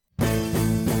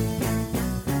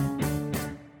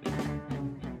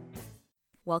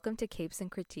Welcome to Capes and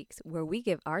Critiques, where we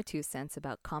give our 2 cents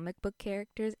about comic book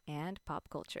characters and pop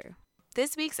culture.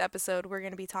 This week's episode, we're going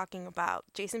to be talking about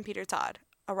Jason Peter Todd.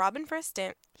 A Robin for a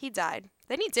stint, he died,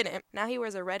 then he didn't. Now he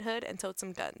wears a red hood and totes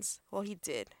some guns. Well, he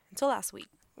did, until last week.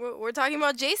 We're talking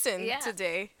about Jason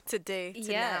today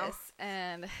to now.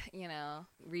 And,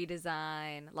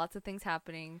 redesign, lots of things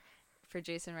happening for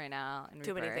Jason right now. And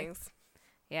Too many things.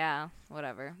 Yeah,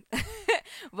 whatever.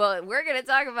 Well, we're going to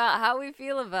talk about how we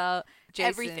feel about Jason.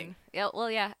 Everything.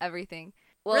 Yeah, everything.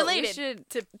 Well, related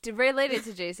related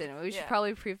to Jason. We should Yeah.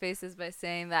 probably preface this by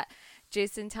saying that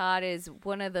Jason Todd is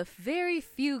one of the very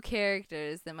few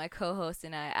characters that my co-host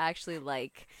and I actually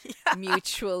like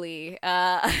mutually.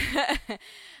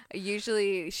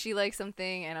 Usually she likes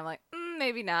something and I'm like,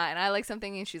 maybe not. And I like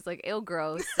something and she's like, ew,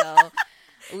 gross. So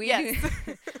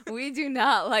we do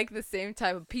not like the same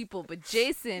type of people, but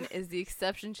Jason is the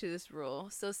exception to this rule.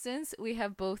 So since we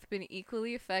have both been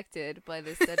equally affected by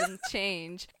this sudden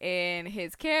change in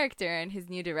his character and his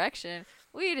new direction,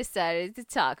 we decided to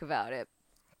talk about it.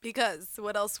 Because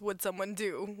what else would someone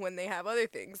do when they have other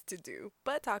things to do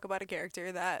but talk about a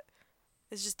character that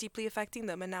is just deeply affecting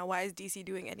them? And now why is DC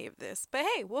doing any of this? But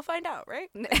hey, we'll find out, right?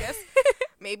 I guess.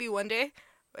 Maybe one day.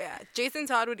 But yeah, Jason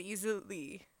Todd would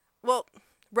easily... Well...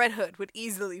 Red Hood would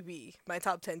easily be my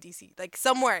top 10 DC. Like,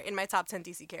 somewhere in my top 10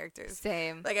 DC characters.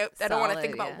 Same. Like, I don't want to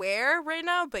think about where right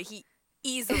now, but he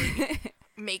easily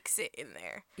makes it in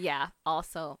there. Yeah,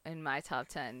 also in my top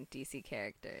 10 DC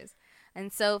characters.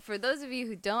 And so for those of you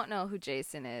who don't know who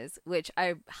Jason is, which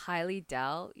I highly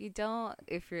doubt you don't,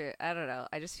 I don't know,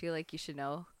 I just feel like you should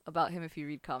know about him if you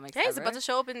read comics. Yeah, he's about to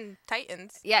show up in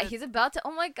Titans. Yeah, he's about to,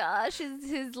 oh my gosh,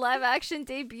 his live action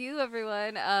debut,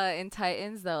 everyone, in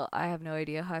Titans, though I have no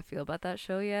idea how I feel about that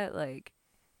show yet. Like,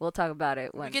 we'll talk about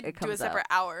it when it comes out. We could do a separate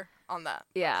hour on that.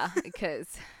 Yeah,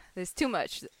 because there's too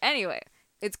much. Anyway,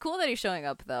 it's cool that he's showing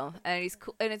up, though, and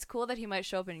it's cool that he might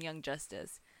show up in Young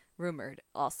Justice, rumored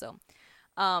also.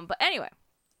 But anyway,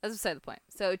 that's beside the point.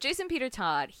 So Jason Peter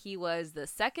Todd, he was the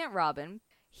second Robin.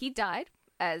 He died,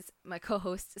 as my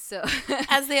co-host, so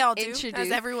as they all do, as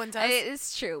everyone does. It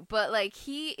is true, but like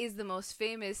he is the most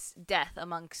famous death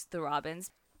amongst the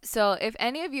Robins. So if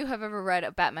any of you have ever read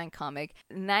a Batman comic,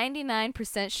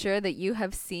 99% sure that you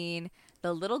have seen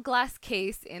the little glass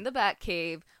case in the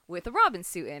Batcave with a Robin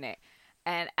suit in it.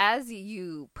 And as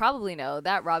you probably know,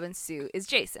 that Robin suit is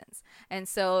Jason's. And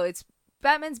so it's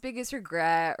Batman's biggest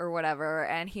regret or whatever,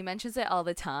 and he mentions it all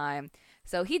the time.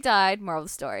 So he died, moral of the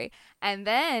story, and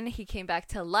then he came back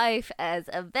to life as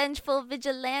a vengeful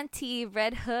vigilante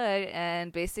Red Hood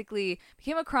and basically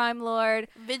became a crime lord.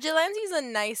 Vigilante's a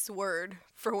nice word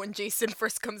for when Jason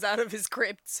first comes out of his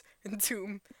crypt and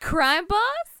tomb. Crime boss?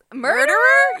 Murderer?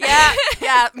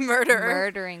 Yeah, murderer.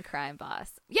 Murdering crime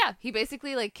boss. Yeah, he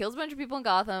basically like kills a bunch of people in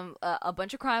Gotham, a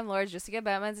bunch of crime lords just to get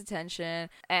Batman's attention,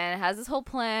 and has this whole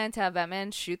plan to have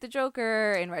Batman shoot the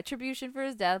Joker in retribution for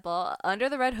his death, ball under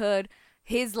the Red Hood.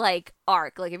 His like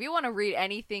arc, like if you want to read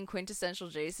anything quintessential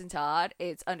Jason Todd,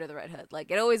 it's Under the Red Hood.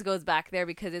 Like it always goes back there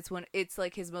because it's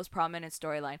like his most prominent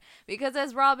storyline. Because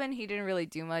as Robin, he didn't really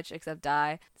do much except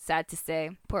die. Sad to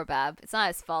say, poor Bab. It's not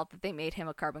his fault that they made him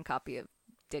a carbon copy of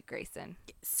Dick Grayson.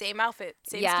 Same outfit,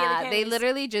 same yeah. They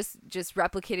literally just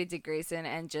replicated Dick Grayson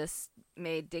and just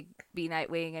made Dick be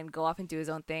Nightwing and go off and do his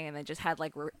own thing, and then just had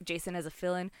like Jason as a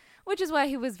villain, which is why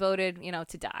he was voted,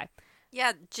 to die.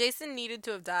 Yeah, Jason needed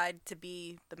to have died to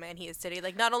be the man he is today.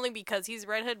 Like, not only because he's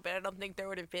Red Hood, but I don't think there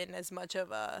would have been as much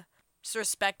of a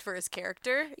respect for his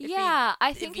character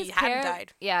I think he hadn't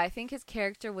died. Yeah, I think his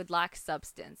character would lack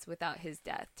substance without his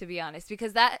death, to be honest,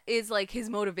 because that is, like, his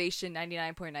motivation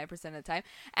 99.9% of the time.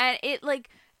 And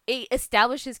it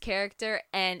established his character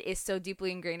and is so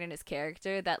deeply ingrained in his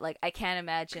character that, like, I can't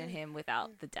imagine him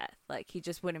without the death. Like, he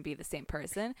just wouldn't be the same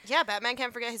person. Yeah, Batman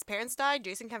can't forget his parents died.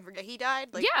 Jason can't forget he died.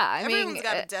 Like, yeah, everyone's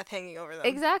got a death hanging over them.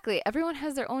 Exactly. Everyone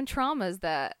has their own traumas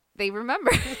that they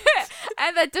remember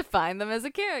and that define them as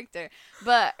a character.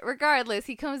 But regardless,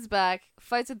 he comes back,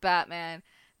 fights with Batman.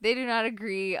 They do not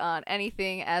agree on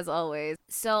anything, as always.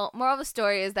 So, moral of the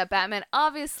story is that Batman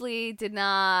obviously did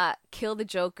not kill the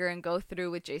Joker and go through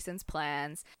with Jason's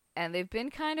plans. And they've been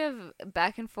kind of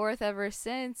back and forth ever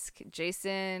since.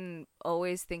 Jason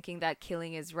always thinking that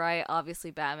killing is right. Obviously,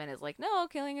 Batman is like, no,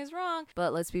 killing is wrong.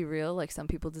 But let's be real. Like, some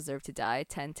people deserve to die.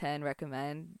 10/10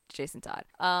 recommend Jason Todd.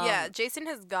 Yeah, Jason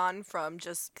has gone from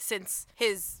just since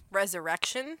his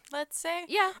resurrection, let's say.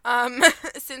 Yeah.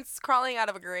 Since crawling out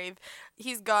of a grave,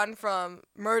 he's gone from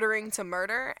murdering to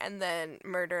murder, and then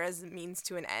murder as a means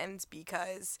to an end,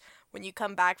 because when you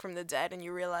come back from the dead and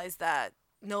you realize that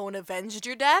no one avenged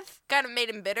your death kind of made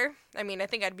him bitter. I mean, I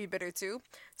think I'd be bitter too.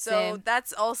 So Same.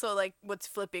 that's also like what's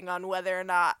flipping on whether or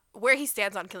not where he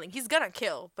stands on killing. He's gonna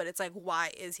kill, but it's like,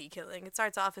 why is he killing? It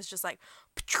starts off as just like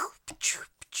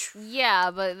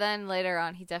Yeah, but then later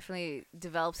on, he definitely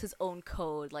develops his own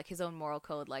code, like his own moral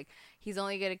code. Like, he's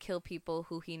only going to kill people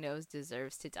who he knows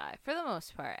deserves to die, for the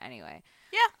most part, anyway.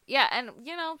 Yeah. Yeah, and,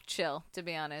 chill, to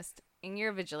be honest. And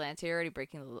you're a vigilante, you're already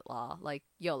breaking the law. Like,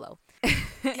 YOLO.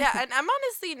 Yeah, and I'm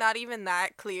honestly not even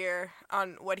that clear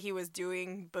on what he was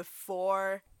doing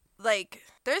before. Like,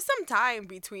 there's some time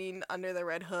between Under the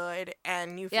Red Hood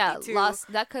and New 52. Yeah,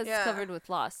 Lost. That was Yeah. covered with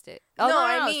Lost. Oh, No, no,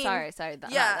 I no, mean, sorry.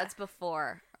 yeah. That's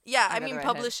before. Yeah, I Under the mean Red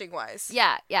Hood. publishing-wise.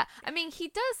 Yeah. I mean, he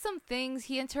does some things.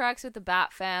 He interacts with the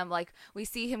Bat Fam. Like, we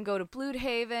see him go to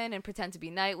Bloodhaven and pretend to be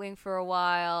Nightwing for a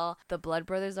while. The Blood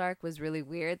Brothers arc was really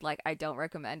weird. Like, I don't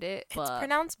recommend it. It's But,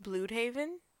 pronounced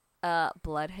Bloodhaven?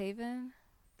 Bloodhaven?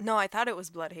 No, I thought it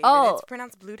was Bloodhaven. Oh. It's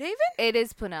pronounced Bloodhaven? It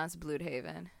is pronounced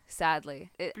Bloodhaven,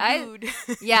 sadly. Blood.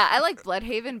 Yeah, I like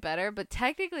Bloodhaven better, but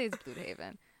technically it's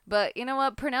Bloodhaven. But you know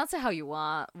what? Pronounce it how you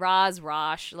want.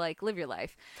 Rosh, like, live your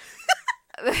life.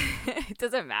 It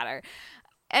doesn't matter.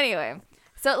 Anyway,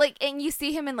 so, like, and you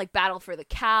see him in, like, Battle for the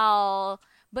Cowl,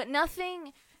 but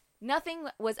nothing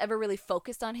was ever really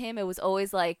focused on him. It was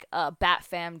always, like, a Bat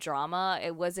Fam drama.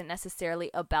 It wasn't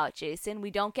necessarily about Jason. We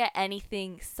don't get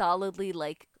anything solidly,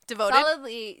 like,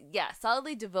 Devoted?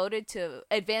 Solidly devoted to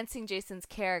advancing Jason's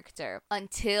character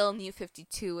until New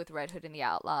 52 with Red Hood and the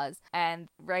Outlaws, and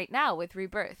right now with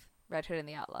Rebirth, Red Hood and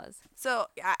the Outlaws. So,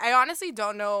 I honestly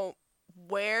don't know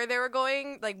where they were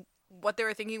going, like, what they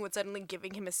were thinking with suddenly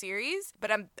giving him a series,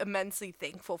 but I'm immensely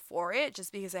thankful for it,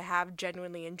 just because I have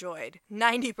genuinely enjoyed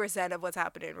 90% of what's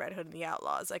happened in Red Hood and the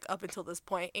Outlaws, like, up until this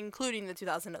point, including the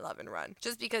 2011 run.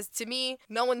 Just because, to me,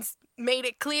 no one's made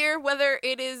it clear whether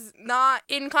it is not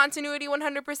in continuity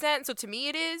 100%, so to me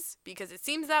it is, because it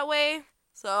seems that way.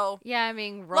 So, yeah, I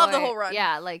mean, Roy, love the whole run.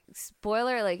 Yeah, like,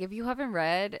 spoiler, like, if you haven't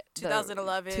read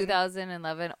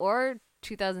 2011 or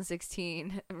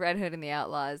 2016 Red Hood and the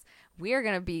Outlaws, we are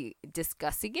going to be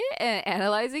discussing it and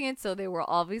analyzing it, so there will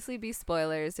obviously be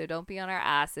spoilers, so don't be on our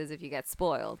asses if you get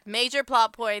spoiled. Major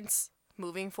plot points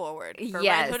moving forward for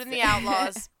Yes. Red Hood and the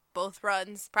Outlaws, both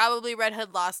runs, probably Red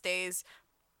Hood Lost Days,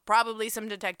 probably some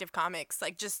Detective Comics,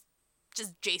 like just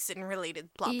Jason related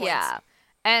plot points. Yeah.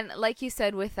 And like you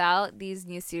said, without these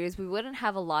new series, we wouldn't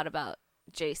have a lot about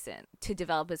Jason to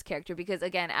develop his character, because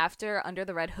again, after Under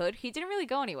the Red Hood, he didn't really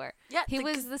go anywhere. Yeah, he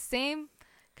was the same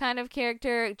kind of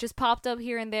character, just popped up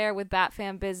here and there with Bat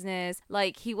Fam business.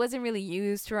 Like, he wasn't really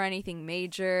used for anything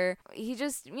major. He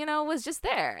just, was just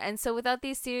there. And so without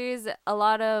these series, a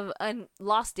lot of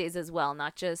Lost Days as well,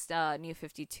 not just New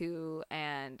 52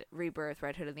 and Rebirth,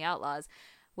 Red Hood and the Outlaws.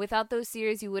 Without those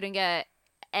series, you wouldn't get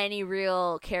any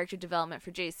real character development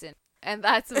for Jason. And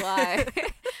that's why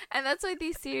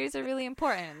these series are really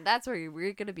important. That's where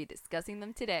we're going to be discussing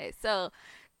them today. So,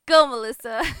 go,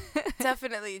 Melissa.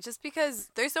 Definitely. Just because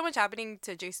there's so much happening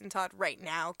to Jason Todd right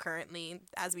now, currently,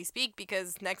 as we speak,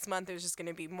 because next month there's just going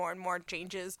to be more and more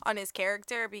changes on his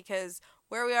character, because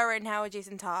where we are right now with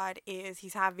Jason Todd is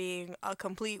he's having a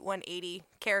complete 180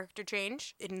 character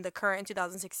change in the current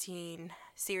 2016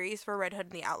 series for Red Hood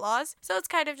and the Outlaws. So it's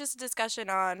kind of just a discussion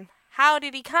on how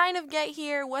did he kind of get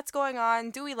here? What's going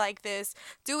on? Do we like this?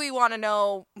 Do we want to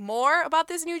know more about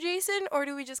this new Jason? Or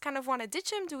do we just kind of want to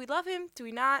ditch him? Do we love him? Do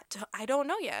we not? I don't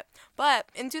know yet. But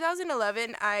in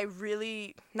 2011,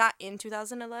 not in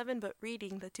 2011, but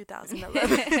reading the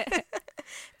 2011.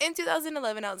 In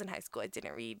 2011, I was in high school. I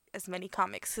didn't read as many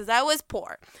comics because I was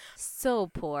poor. So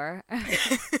poor.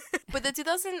 But the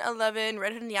 2011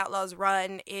 Red Hood and the Outlaws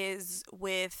run is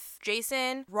with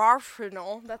Jason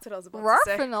Rarfinal. That's what I was about to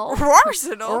say.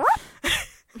 Rarfinal.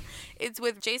 It's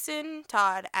with Jason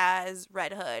Todd as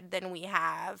Red Hood. Then we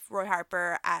have Roy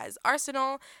Harper as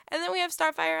Arsenal. And then we have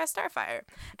Starfire as Starfire.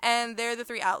 And they're the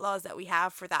three outlaws that we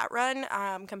have for that run,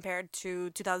 compared to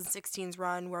 2016's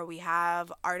run where we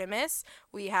have Artemis,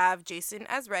 we have Jason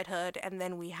as Red Hood, and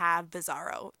then we have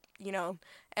Bizarro.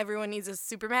 Everyone needs a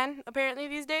Superman, apparently,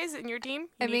 these days in your team.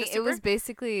 It was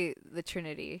basically the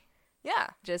Trinity. Yeah.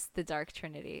 Just the Dark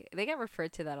Trinity. They get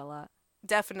referred to that a lot.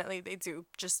 Definitely, they do.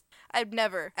 Just, I'd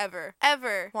never, ever,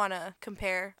 ever want to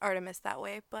compare Artemis that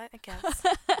way, but I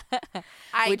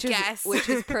guess. Which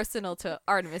is personal to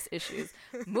Artemis issues.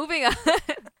 Moving on.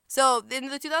 So, in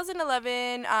the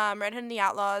 2011 Red Hood and the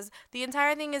Outlaws, the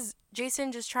entire thing is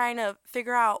Jason just trying to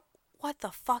figure out what the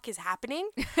fuck is happening?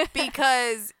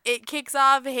 Because it kicks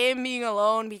off him being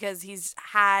alone because he's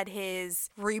had his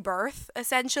rebirth,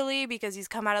 essentially, because he's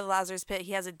come out of the Lazarus Pit.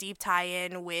 He has a deep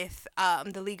tie-in with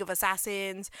the League of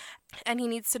Assassins, and he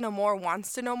needs to know more,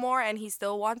 wants to know more, and he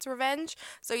still wants revenge.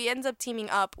 So he ends up teaming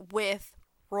up with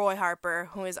Roy Harper,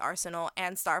 who is Arsenal,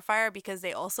 and Starfire, because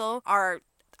they also are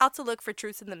out to look for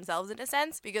truths in themselves, in a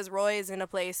sense, because Roy is in a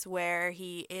place where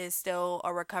he is still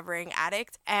a recovering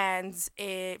addict, and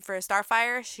for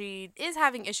Starfire, she is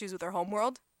having issues with her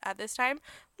homeworld at this time.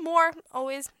 More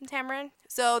always Tamarin.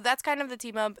 So that's kind of the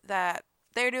team up that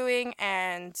they're doing,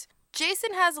 and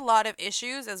Jason has a lot of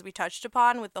issues, as we touched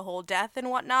upon, with the whole death and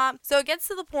whatnot. So it gets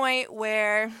to the point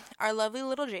where our lovely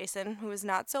little Jason, who is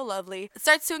not so lovely,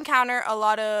 starts to encounter a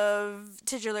lot of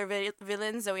titular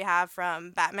villains that we have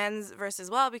from Batman's verse as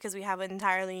well, because we have an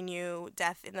entirely new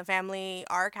death in the family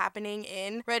arc happening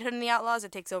in Red Hood and the Outlaws.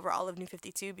 It takes over all of New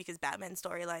 52 because Batman's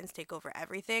storylines take over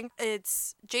everything.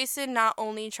 It's Jason not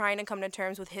only trying to come to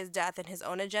terms with his death and his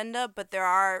own agenda, but there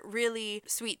are really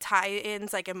sweet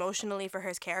tie-ins, like emotionally, for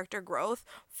his character growth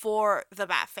for the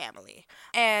Bat family.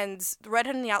 And the Red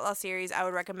Hood and the Outlaw series, I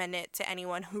would recommend it to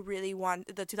anyone who really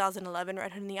wants the 2011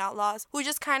 Red Hood and the Outlaws, who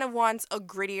just kind of wants a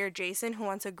grittier Jason, who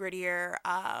wants a grittier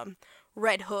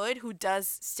Red Hood, who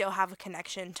does still have a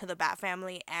connection to the Bat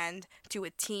family and to a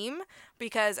team,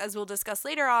 because as we'll discuss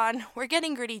later on, we're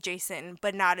getting gritty Jason,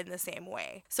 but not in the same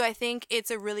way. So I think it's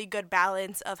a really good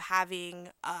balance of having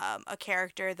a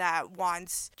character that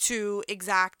wants to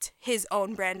exact his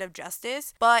own brand of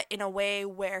justice, but in a way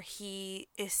where he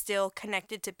is still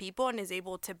connected to people and is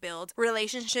able to build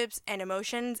relationships and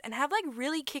emotions and have like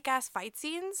really kick-ass fight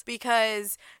scenes,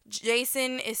 because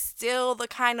Jason is still the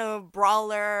kind of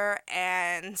brawler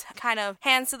and kind of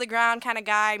hands to the ground kind of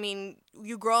guy. I mean,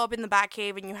 you grow up in the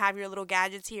Batcave and you have your little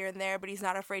gadgets here and there, but he's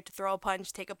not afraid to throw a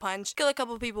punch, take a punch, kill a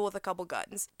couple people with a couple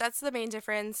guns. That's the main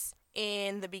difference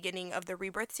in the beginning of the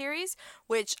Rebirth series,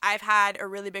 which I've had a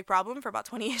really big problem for about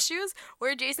 20 issues,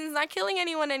 where Jason's not killing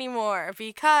anyone anymore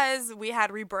because we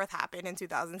had Rebirth happen in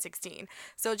 2016.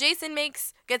 So Jason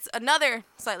gets another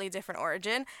slightly different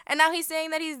origin, and now he's saying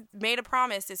that he's made a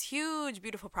promise, this huge,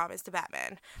 beautiful promise to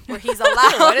Batman, where he's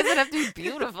allowed... Why does it have to be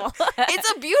beautiful?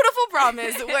 It's a beautiful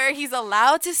promise where he's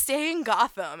allowed to stay in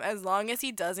Gotham as long as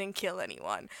he doesn't kill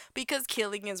anyone, because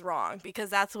killing is wrong, because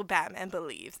that's what Batman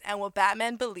believes, and what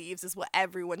Batman believes is what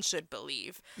everyone should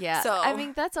believe. Yeah. So I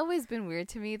mean, that's always been weird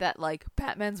to me that like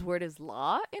Batman's word is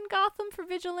law in Gotham for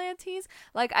vigilantes.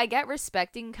 Like, I get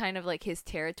respecting kind of like his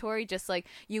territory, just like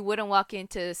you wouldn't walk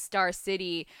into Star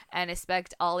City and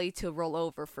expect Ollie to roll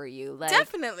over for you. Like,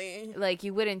 definitely. Like,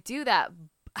 you wouldn't do that.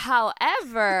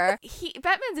 However,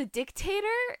 Batman's a dictator,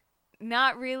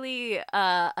 not really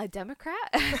a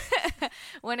Democrat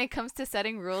when it comes to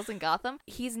setting rules in Gotham.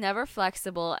 He's never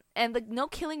flexible, and the no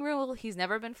killing rule he's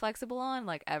never been flexible on,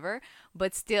 like, ever.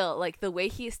 But still, like, the way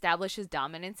he establishes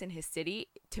dominance in his city,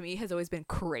 to me, has always been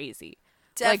crazy.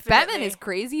 Definitely. Like, Batman is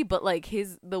crazy, but like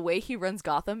the way he runs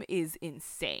Gotham is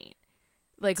insane.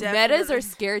 Like, Definitely. metas are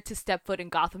scared to step foot in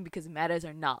Gotham because metas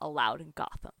are not allowed in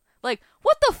Gotham. Like,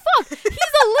 what the fuck? He's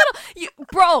a little...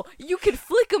 Bro, you could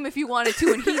flick him if you wanted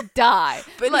to and he'd die.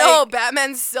 But like, no,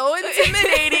 Batman's so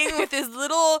intimidating with his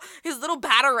little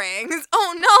batarangs.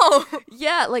 Oh, no.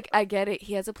 Yeah, like, I get it.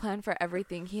 He has a plan for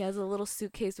everything. He has a little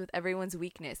suitcase with everyone's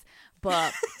weakness.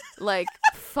 But, like,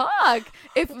 fuck.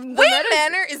 If Wayne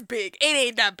Manor is big. It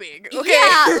ain't that big, okay?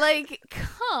 Yeah, like,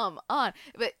 come on.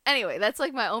 But anyway, that's,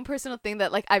 like, my own personal thing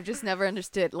that, like, I've just never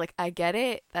understood. Like, I get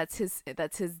it. That's his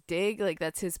dig. Like,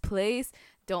 that's his place.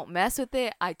 Don't mess with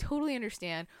it. I totally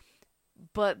understand.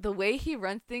 But the way he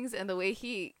runs things and the way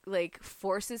he, like,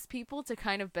 forces people to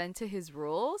kind of bend to his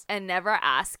rules and never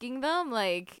asking them,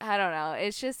 like, I don't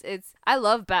know. I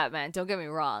love Batman. Don't get me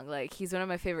wrong. Like, he's one of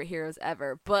my favorite heroes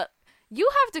ever. But you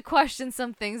have to question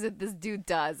some things that this dude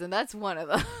does, and that's one of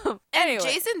them. Anyway.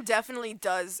 Jason definitely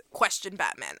does question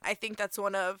Batman. I think that's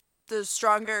one of the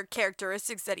stronger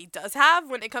characteristics that he does have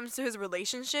when it comes to his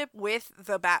relationship with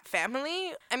the Bat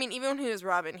family. I mean, even when he was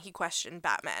Robin, he questioned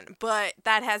Batman, but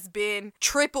that has been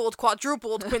tripled,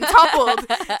 quadrupled, quintupled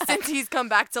since he's come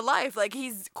back to life. Like,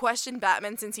 he's questioned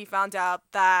Batman since he found out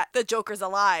that the Joker's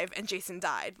alive and Jason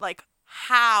died. Like,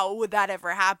 how would that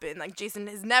ever happen? Like, Jason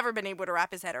has never been able to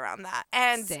wrap his head around that.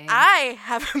 And Same. I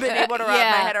haven't been able to wrap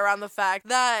Yeah. my head around the fact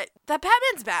that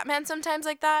Batman's Batman sometimes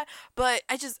like that. But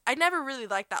I never really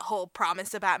liked that whole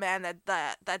promise to Batman,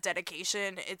 that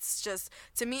dedication. It's just,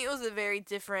 to me, it was a very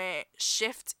different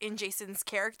shift in Jason's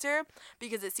character,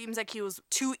 because it seems like he was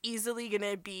too easily going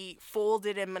to be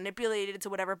folded and manipulated to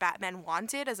whatever Batman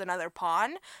wanted as another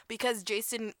pawn, because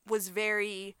Jason was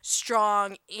very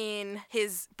strong in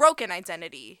his broken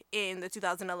identity in the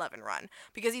 2011 run,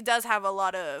 because he does have a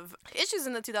lot of issues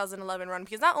in the 2011 run,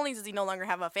 because not only does he no longer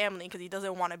have a family, because he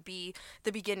doesn't want to be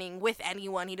the beginning with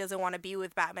anyone, he doesn't want to be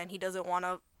with Batman, he doesn't want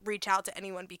to reach out to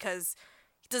anyone because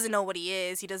he doesn't know what he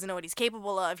is, he doesn't know what he's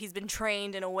capable of, he's been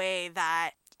trained in a way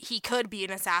that he could be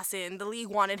an assassin. The League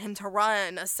wanted him to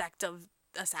run a sect of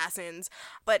assassins,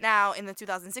 but now in the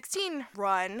 2016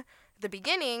 run, the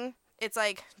beginning, it's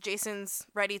like Jason's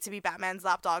ready to be Batman's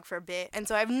lapdog for a bit. And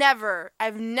so I've never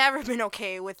been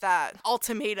okay with that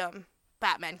ultimatum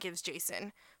Batman gives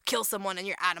Jason. Kill someone and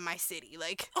you're out of my city.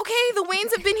 Like, okay, the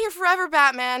Waynes have been here forever,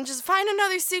 Batman. Just find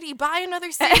another city, buy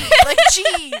another city. Like,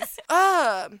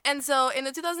 jeez. And so in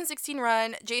the 2016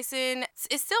 run, Jason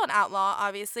is still an outlaw,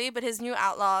 obviously, but his new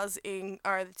outlaws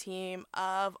are the team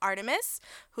of Artemis,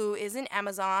 who is an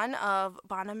Amazon of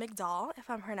Bana Migdal,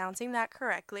 if I'm pronouncing that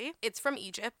correctly. It's from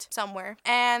Egypt, somewhere.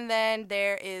 And then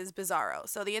there is Bizarro.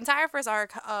 So the entire first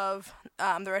arc of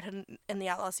the Red Hood and the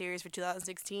Outlaw series for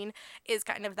 2016 is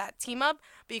kind of that team up,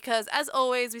 because as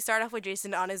always, we start off with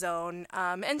Jason on his own,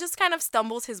 and just kind of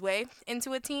stumbles his way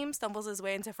into a team, stumbles his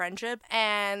way into friendship.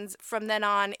 And from then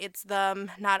on, it's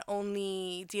them not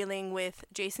only dealing with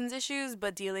Jason's issues,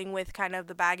 but dealing with kind of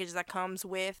the baggage that comes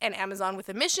with an Amazon with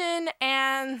a mission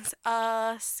and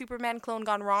a Superman clone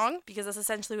gone wrong, because that's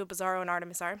essentially what Bizarro and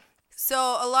Artemis are.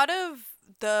 So a lot of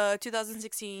the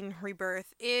 2016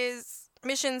 Rebirth is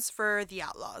missions for the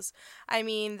Outlaws. I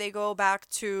mean, they go back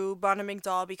to Bana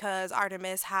Migdal because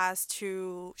Artemis has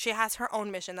her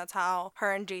own mission. That's how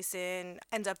her and Jason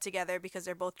end up together, because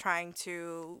they're both trying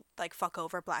to, like, fuck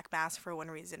over Black Mask for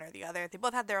one reason or the other. They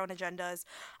both have their own agendas.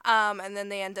 And then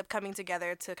they end up coming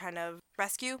together to kind of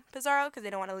rescue Bizarro, because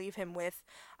they don't want to leave him with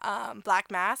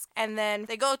Black Mask. And then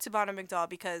they go to Bana Migdal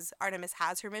because Artemis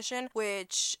has her mission,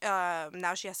 which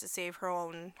now she has to save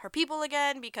her people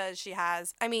again, because she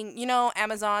has, I mean, you know,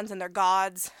 Amazons and their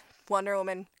gods, Wonder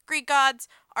Woman, Greek gods,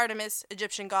 Artemis,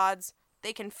 Egyptian gods,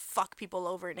 they can fuck people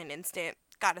over in an instant.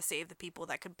 Gotta save the people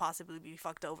that could possibly be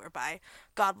fucked over by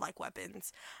godlike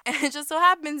weapons. And it just so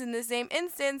happens in the same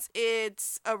instance,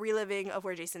 it's a reliving of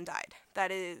where Jason died. That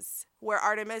is where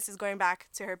Artemis is going back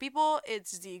to her people.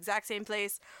 It's the exact same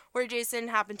place where Jason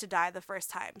happened to die the first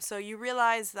time. So you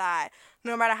realize that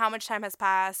no matter how much time has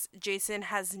passed, Jason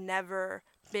has never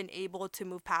been able to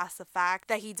move past the fact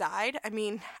that he died. I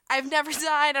mean, I've never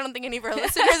died. I don't think any of our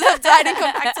listeners have died and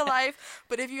come back to life.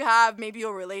 But if you have, maybe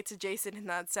you'll relate to Jason in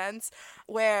that sense,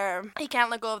 where he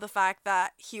can't let go of the fact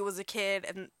that he was a kid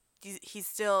and he's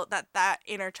still, that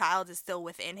inner child is still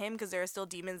within him, because there are still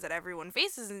demons that everyone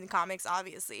faces in the comics,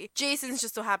 obviously. Jason's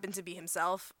just so happened to be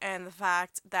himself, and the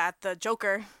fact that the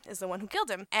Joker is the one who killed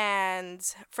him. And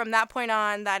from that point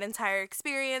on, that entire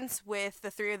experience with the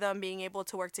three of them being able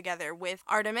to work together with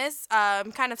Artemis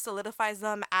kind of solidifies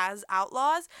them as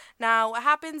outlaws. Now, what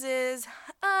happens is,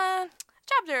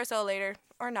 chapter or so later,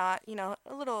 or not, you know,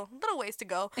 a little ways to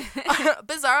go,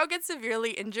 Bizarro gets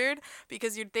severely injured,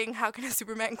 because you'd think, how can a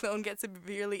Superman clone get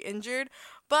severely injured?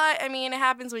 But, I mean, it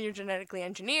happens when you're genetically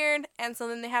engineered, and so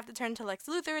then they have to turn to Lex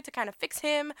Luthor to kind of fix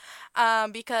him,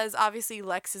 because obviously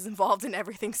Lex is involved in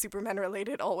everything Superman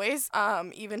related always,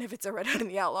 even if it's a Red Hood and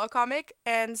the Outlaw comic.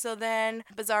 And so then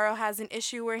Bizarro has an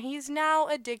issue where he's now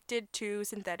addicted to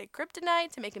synthetic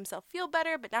kryptonite to make himself feel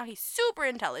better, but now he's super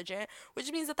intelligent,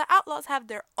 which means that the Outlaws have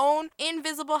their own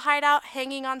invisible hideout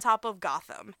hanging on top of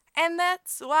Gotham. And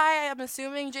that's why I'm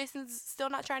assuming Jason's still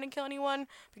not trying to kill anyone,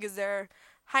 because their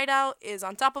hideout is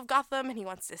on top of Gotham, and he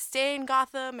wants to stay in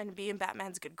Gotham and be in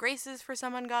Batman's good graces for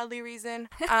some ungodly reason.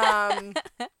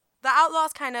 The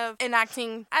Outlaws kind of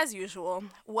enacting, as usual,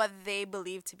 what they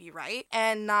believe to be right,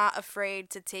 and not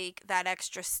afraid to take that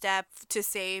extra step to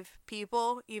save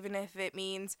people, even if it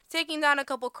means taking down a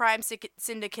couple crime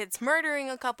syndicates, murdering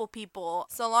a couple people.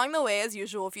 So along the way, as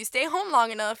usual, if you stay home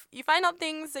long enough, you find out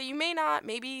things that you may not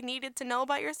maybe needed to know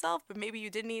about yourself, but maybe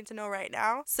you did need to know right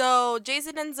now. So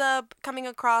Jason ends up coming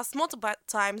across multiple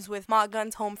times with Ma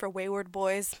Gun's Home for Wayward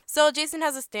Boys. So Jason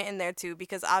has a stint in there too,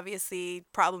 because obviously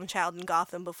problem child in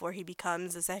Gotham before he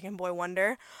becomes a second boy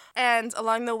wonder. And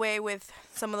along the way with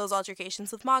some of those altercations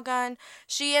with Ma Gun,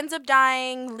 she ends up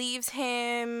dying, leaves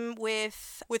him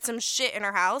with some shit in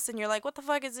her house, and you're like, what the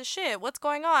fuck is this shit? What's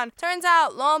going on? Turns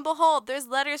out, lo and behold, there's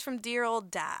letters from dear old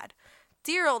dad.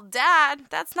 Dear old dad?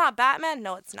 That's not Batman?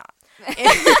 No, it's not.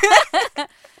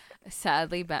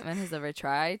 Sadly, Batman has never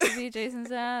tried to be Jason's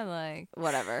dad. Like,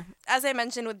 whatever. As I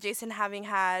mentioned, with Jason having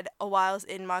had a while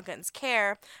in Ma Gun's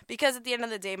care, because at the end of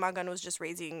the day, Ma Gun was just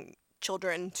raising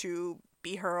children to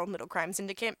be her own little crime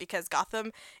syndicate, because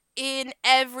Gotham, in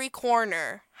every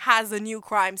corner, has a new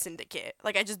crime syndicate.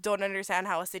 Like, I just don't understand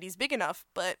how a city's big enough,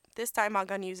 but this time Ma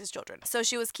Gun uses children. So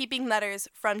she was keeping letters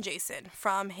from Jason,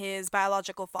 from his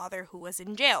biological father who was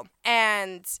in jail.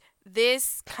 And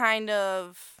this kind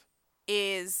of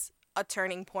is a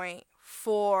turning point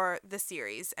for the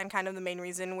series and kind of the main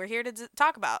reason we're here to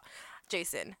talk about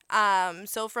Jason.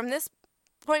 So from this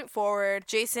point forward,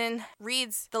 Jason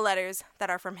reads the letters that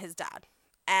are from his dad.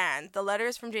 And the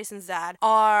letters from Jason's dad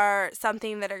are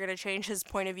something that are going to change his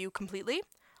point of view completely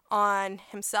on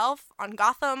himself, on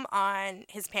Gotham, on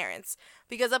his parents.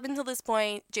 Because up until this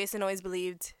point, Jason always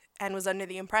believed and was under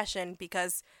the impression,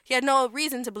 because he had no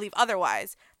reason to believe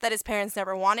otherwise, that his parents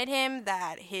never wanted him,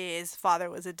 that his father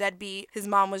was a deadbeat, his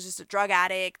mom was just a drug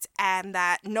addict, and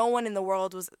that no one in the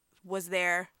world was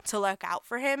there to look out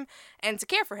for him and to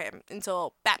care for him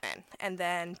until Batman. And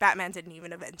then Batman didn't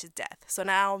even avenge his death. So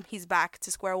now he's back to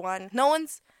square one. No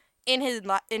one's in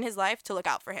his life to look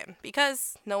out for him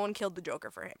because no one killed the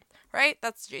Joker for him, right?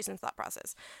 That's Jason's thought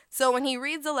process. So when he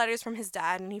reads the letters from his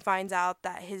dad and he finds out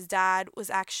that his dad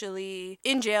was actually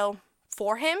in jail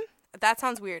for him, that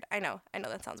sounds weird. I know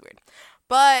that sounds weird.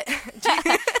 But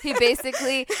he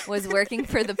basically was working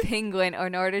for the Penguin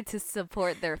in order to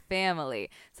support their family.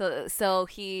 So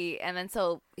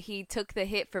he took the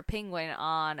hit for Penguin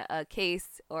on a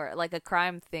case or like a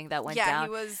crime thing that went down. Yeah, he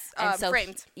was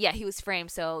framed. He was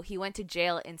framed. So he went to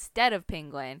jail instead of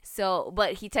Penguin.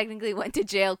 But he technically went to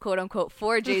jail, quote unquote,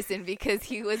 for Jason because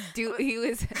he was doing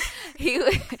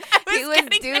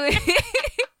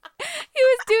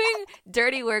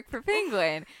dirty work for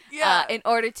Penguin in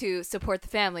order to support the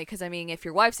family. Because, I mean, if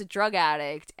your wife's a drug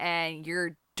addict and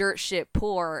you're dirt shit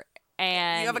poor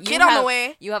and you have a kid on the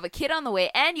way. You have a kid on the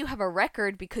way and you have a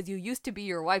record because you used to be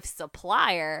your wife's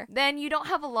supplier, then you don't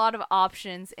have a lot of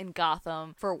options in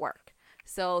Gotham for work.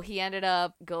 So he ended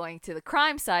up going to the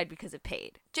crime side because it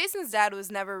paid. Jason's dad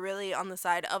was never really on the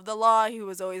side of the law. He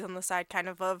was always on the side kind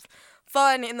of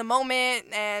fun in the moment,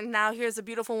 and now here's a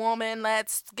beautiful woman,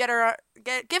 let's give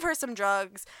her some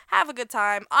drugs, have a good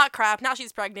time. Ah, crap, now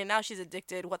she's pregnant, now she's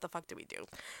addicted, what the fuck do we do?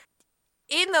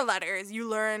 In the letters, you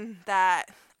learn that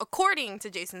according to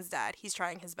Jason's dad, he's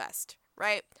trying his best,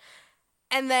 right?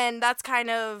 And then that's kind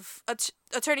of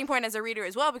a turning point as a reader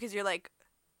as well, because you're like,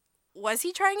 was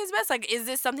he trying his best? Like, is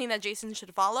this something that Jason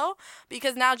should follow?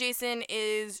 Because now Jason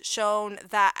is shown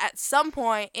that at some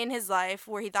point in his life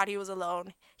where he thought he was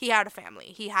alone, he had a family.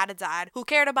 He had a dad who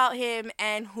cared about him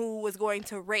and who was going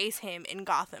to raise him in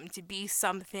Gotham to be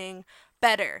something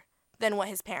better than what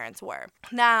his parents were.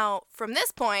 Now, from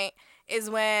this point is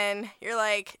when you're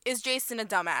like, is Jason a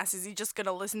dumbass? Is he just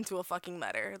gonna listen to a fucking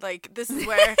letter? Like, this is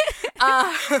where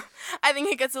I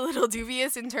think it gets a little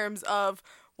dubious in terms of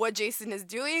what Jason is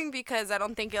doing, because I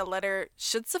don't think a letter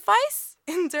should suffice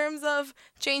in terms of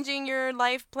changing your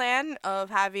life plan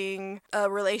of having a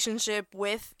relationship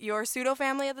with your pseudo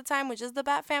family at the time, which is the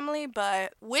Bat family.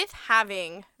 But with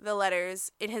having the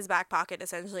letters in his back pocket,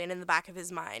 essentially, and in the back of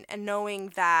his mind, and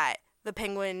knowing that the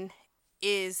Penguin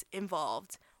is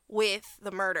involved with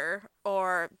the murder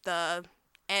or the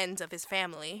end of his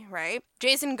family, right?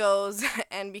 Jason goes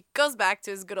and goes back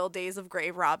to his good old days of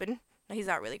grave robbing. He's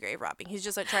not really grave robbing. He's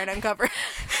just like trying to uncover.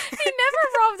 He never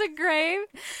robbed a grave.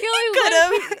 He could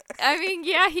have. I mean,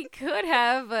 yeah, he could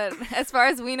have, but as far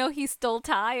as we know, he stole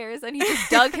tires and he just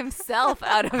dug himself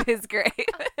out of his grave.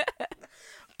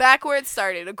 Back where it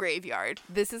started, a graveyard.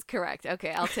 This is correct.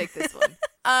 Okay, I'll take this one.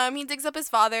 He digs up his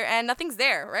father and nothing's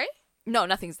there, right? No,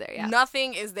 nothing's there, yeah.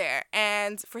 Nothing is there.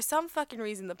 And for some fucking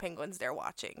reason, the Penguin's there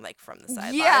watching, like, from the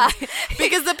sidelines. Yeah.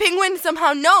 Because the Penguin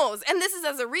somehow knows. And this is,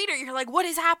 as a reader, you're like, what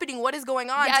is happening? What is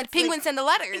going on? Did Penguin send the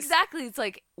letters? Exactly. It's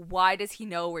like, why does he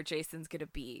know where Jason's going to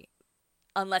be?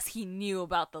 Unless he knew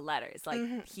about the letters.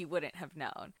 Like, he wouldn't have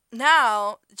known.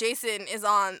 Now, Jason is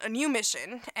on a new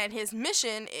mission, and his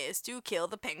mission is to kill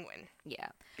the Penguin. Yeah.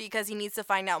 Because he needs to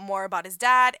find out more about his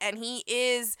dad, and he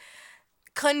is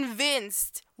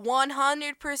convinced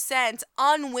 100%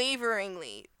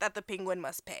 unwaveringly that the Penguin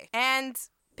must pay. And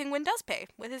Penguin does pay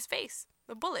with his face.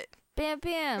 A bullet. Bam,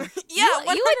 bam. Yeah,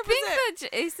 100%. You would think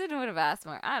that Jason would have asked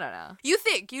more. I don't know. You'd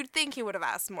think he would have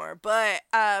asked more. But,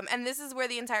 and this is where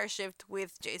the entire shift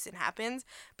with Jason happens.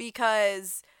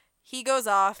 Because he goes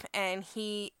off and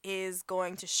he is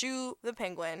going to shoot the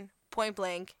Penguin point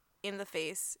blank in the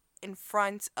face in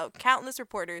front of countless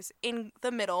reporters in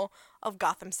the middle of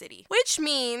Gotham City. Which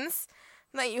means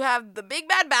that you have the big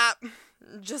bad bat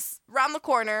just round the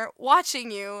corner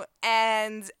watching you,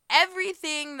 and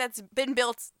everything that's been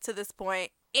built to this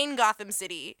point in Gotham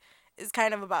City is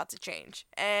kind of about to change.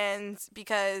 And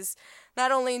because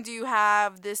not only do you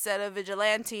have this set of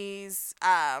vigilantes,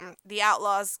 the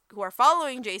outlaws who are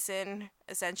following Jason,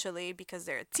 essentially, because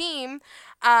they're a team,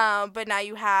 but now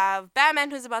you have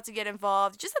Batman who's about to get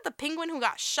involved, just at the Penguin who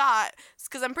got shot,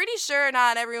 because I'm pretty sure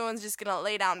not everyone's just gonna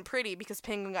lay down pretty because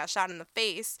Penguin got shot in the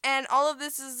face. And all of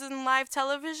this is in live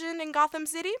television in Gotham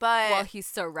City, but While he's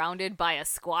surrounded by a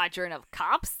squadron of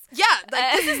cops. yeah,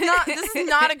 like this is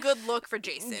not a good look for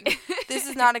Jason. This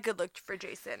is not a good look for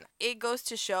Jason. It goes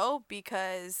to show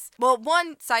because, well,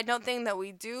 one side note thing that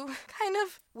we do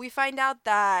we find out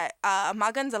that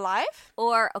Magan's alive.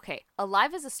 Or, okay,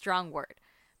 alive is a strong word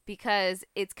because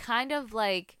it's kind of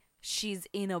like she's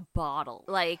in a bottle.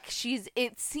 Like,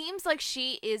 it seems like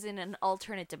she is in an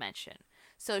alternate dimension.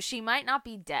 So she might not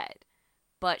be dead,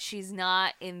 but she's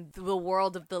not in the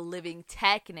world of the living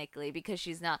technically because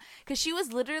she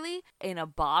was literally in a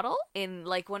bottle, in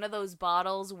like one of those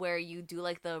bottles where you do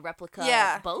like the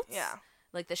replica boats. Yeah.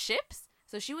 Like the ships.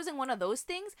 So she was in one of those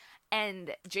things,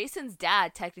 and Jason's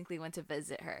dad technically went to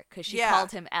visit her because she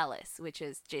called him Ellis, which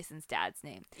is Jason's dad's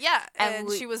name. Yeah,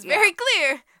 and she was very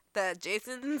clear that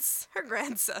Jason's her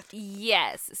grandson.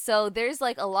 Yes. So there's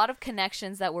like a lot of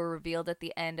connections that were revealed at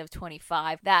the end of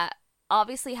 25 that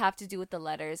obviously have to do with the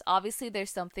letters. Obviously there's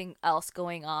something else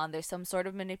going on. There's some sort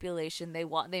of manipulation.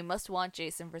 They must want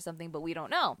Jason for something, but we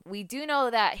don't know. We do know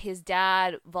that his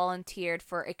dad volunteered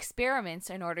for experiments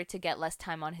in order to get less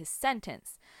time on his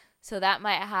sentence. So that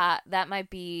might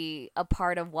be a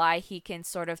part of why he can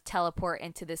sort of teleport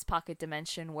into this pocket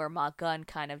dimension where Ma Gun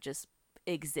kind of just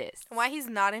exists. Why he's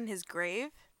not in his grave?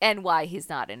 And why he's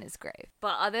not in his grave.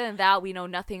 But other than that, we know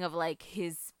nothing of like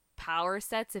his power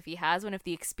sets, if he has one, if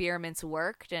the experiments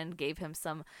worked and gave him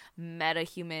some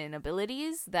meta-human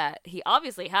abilities that he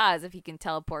obviously has if he can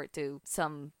teleport to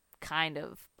some kind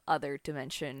of other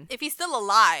dimension. If he's still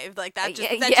alive, like that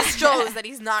just shows that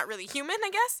he's not really human, I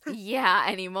guess. Yeah,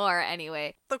 anymore,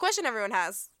 anyway. The question everyone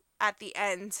has at the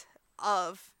end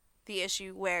of the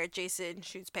issue where Jason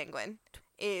shoots Penguin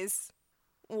is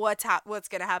what's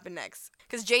gonna happen next,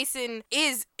 because Jason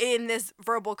is in this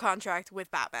verbal contract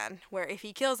with Batman where if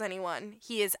he kills anyone,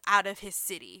 he is out of his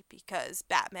city because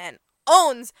Batman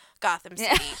owns Gotham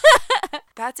City.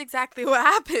 That's exactly what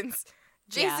happens.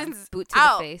 Jason's boot to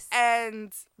out, the face,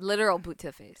 and literal boot to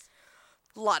the face.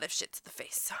 A lot of shit to the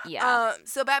face. Yeah.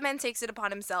 So Batman takes it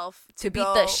upon himself to beat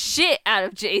the shit out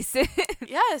of Jason.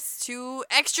 Yes, to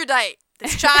extradite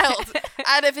this child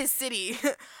out of his city.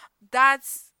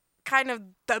 That's kind of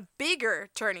the bigger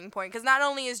turning point, because not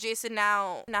only is Jason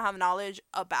now have knowledge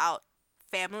about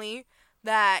family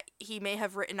that he may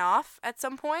have written off at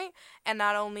some point, and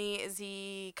not only is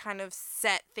he kind of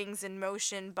set things in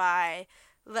motion by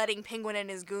letting Penguin and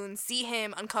his goons see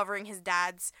him uncovering his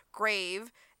dad's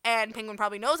grave, and Penguin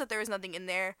probably knows that there is nothing in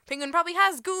there. Penguin probably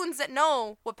has goons that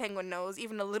know what Penguin knows,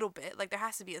 even a little bit. Like, there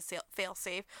has to be a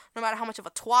fail-safe. No matter how much of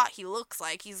a twat he looks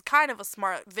like, he's kind of a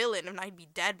smart villain, if not he'd be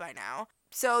dead by now.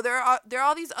 So there are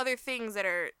all these other things that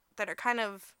are kind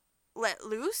of let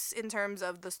loose in terms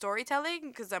of the storytelling,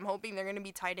 because I'm hoping they're going to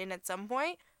be tied in at some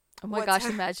point. Oh my gosh,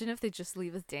 imagine if they just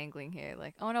leave us dangling here.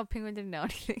 Like, oh no, Penguin didn't know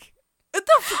anything. What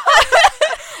the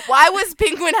fuck? Why was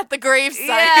Penguin at the gravesite?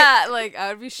 Yeah, like, I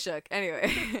would be shook.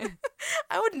 Anyway.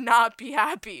 I would not be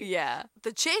happy. Yeah.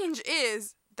 The change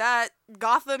is that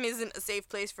Gotham isn't a safe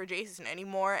place for Jason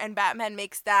anymore, and Batman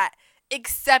makes that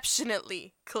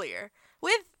exceptionally clear.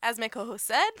 With, as my co-host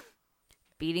said,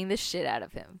 beating the shit out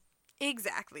of him.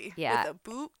 Exactly. Yeah. With a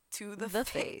boot to the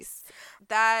face.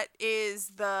 That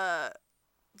is the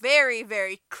very,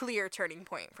 very clear turning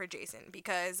point for Jason,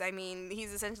 because, I mean,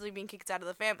 he's essentially being kicked out of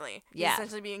the family. He's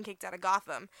essentially being kicked out of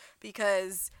Gotham,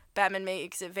 because Batman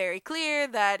makes it very clear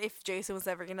that if Jason was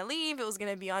ever going to leave, it was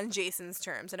going to be on Jason's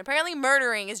terms. And apparently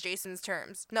murdering is Jason's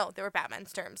terms. No, they were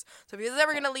Batman's terms. So if he was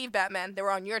ever going to leave Batman, they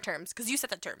were on your terms, because you set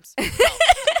the terms. So.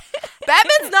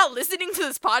 Batman's not listening to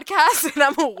this podcast, and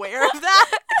I'm aware of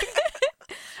that.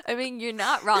 I mean, you're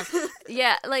not wrong.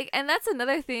 Yeah, like, and that's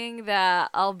another thing that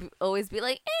I'll always be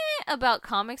like, about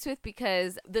comics with,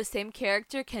 because the same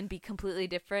character can be completely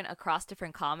different across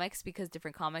different comics, because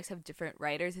different comics have different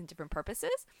writers and different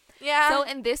purposes. Yeah. So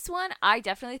in this one, I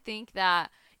definitely think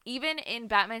that even in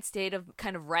Batman's state of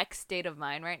kind of wrecked state of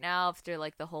mind right now after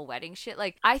like the whole wedding shit,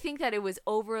 like, I think that it was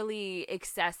overly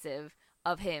excessive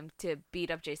of him to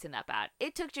beat up Jason that bad.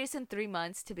 It took Jason 3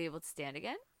 months to be able to stand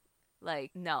again.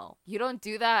 Like, no, you don't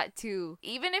do that to,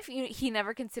 even if he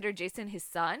never considered Jason his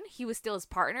son, he was still his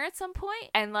partner at some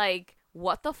point. And like,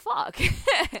 what the fuck?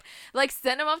 Like,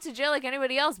 send him up to jail like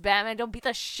anybody else, Batman. Don't beat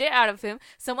the shit out of him.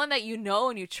 Someone that you know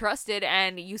and you trusted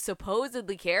and you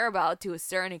supposedly care about to a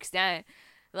certain extent.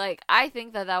 Like, I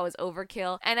think that was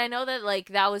overkill. And I know that, like,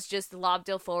 that was just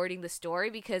Lobdell forwarding the story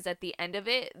because at the end of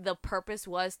it, the purpose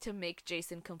was to make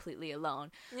Jason completely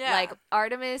alone. Yeah. Like,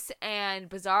 Artemis and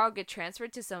Bizarro get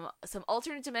transferred to some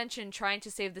alternate dimension trying to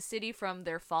save the city from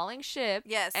their falling ship.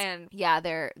 Yes. And, yeah,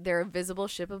 their invisible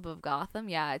ship above Gotham,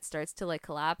 yeah, it starts to, like,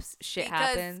 collapse. Shit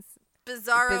happens.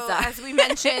 Bizarro, as we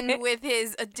mentioned, with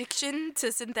his addiction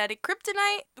to synthetic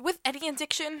kryptonite. With any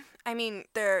addiction, I mean,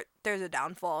 there's a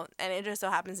downfall, and it just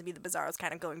so happens to be that Bizarro's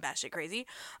kind of going batshit crazy.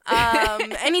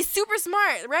 And he's super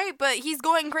smart, right? But he's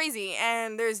going crazy,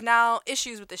 and there's now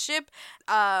issues with the ship.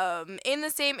 In the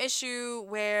same issue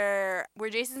where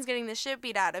Jason's getting the ship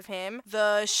beat out of him,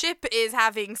 the ship is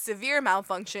having severe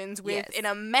malfunctions with an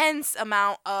immense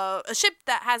amount of... A ship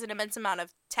that has an immense amount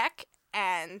of tech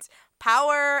and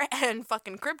power and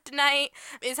fucking kryptonite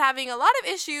is having a lot of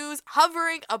issues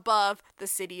hovering above the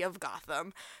city of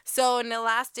Gotham. So in the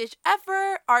last ditch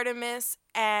effort, Artemis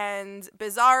and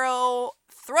Bizarro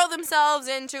throw themselves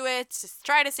into it to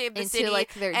try to save the city. Into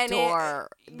like their door,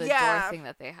 door thing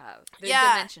that they have. The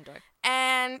dimension door.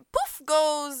 And poof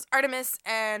goes Artemis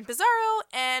and Bizarro,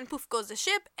 and poof goes the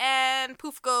ship, and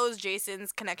poof goes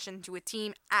Jason's connection to a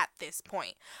team at this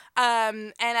point.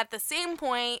 And at the same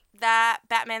point that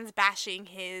Batman's bashing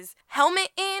his helmet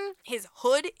in, his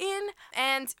hood in,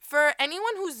 and for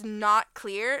anyone who's not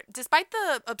clear, despite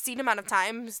the obscene amount of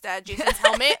times that Jason's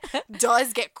helmet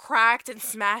does get cracked and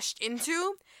smashed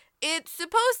into, it's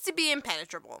supposed to be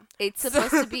impenetrable. It's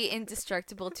supposed to be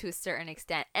indestructible to a certain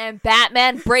extent. And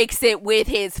Batman breaks it with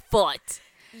his foot.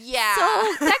 Yeah.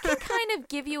 So that can kind of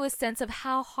give you a sense of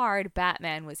how hard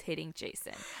Batman was hitting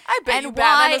Jason. I bet you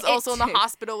Batman was also in the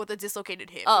hospital with a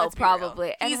dislocated hip. Oh,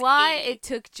 probably. And why it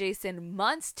took Jason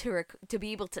months to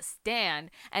be able to stand,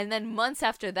 and then months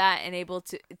after that and able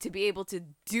to be able to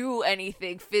do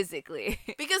anything physically.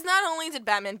 Because not only did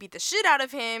Batman beat the shit out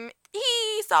of him,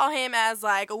 he saw him as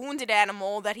like a wounded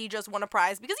animal that he just won a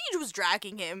prize because he was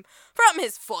dragging him from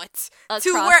his foot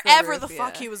to wherever the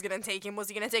fuck he was going to take him. Was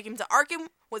he going to take him to Arkham?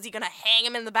 Was he going to hang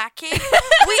him in the Batcave?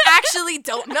 We actually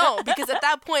don't know, because at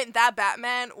that point, that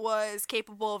Batman was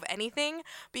capable of anything,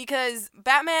 because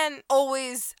Batman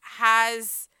always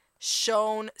has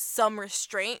shown some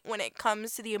restraint when it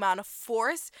comes to the amount of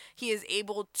force he is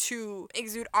able to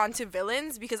exude onto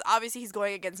villains, because obviously he's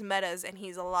going against metas and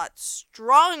he's a lot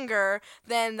stronger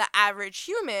than the average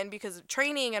human because of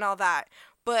training and all that.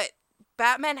 But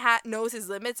Batman knows his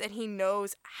limits, and he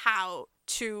knows how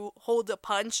to hold a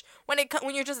punch when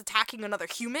you're just attacking another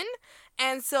human.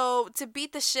 And so to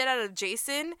beat the shit out of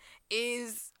Jason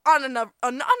is on another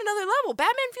level.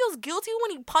 Batman feels guilty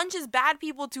when he punches bad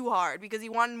people too hard because he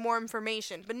wanted more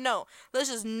information. But no, let's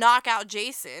just knock out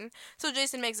Jason. So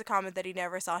Jason makes a comment that he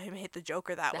never saw him hit the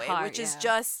Joker that way, which is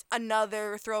just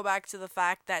another throwback to the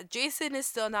fact that Jason is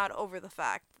still not over the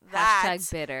fact that...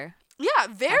 Hashtag bitter. Yeah,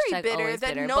 very bitter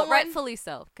that bitter, no but one, rightfully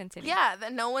so. Continue. Yeah,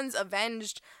 that no one's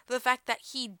avenged the fact that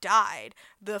he died,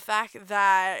 the fact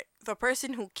that the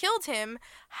person who killed him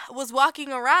was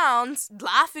walking around,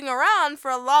 laughing around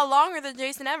for a lot longer than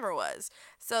Jason ever was.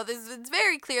 So it's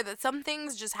very clear that some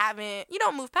things just you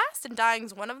don't move past, and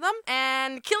dying's one of them.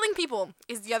 And killing people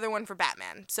is the other one for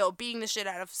Batman. So beating the shit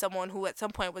out of someone who at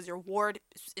some point was your ward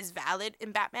is valid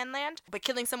in Batman land, but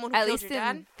killing someone who killed your dad...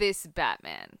 At least in this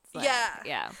Batman.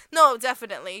 Yeah. No,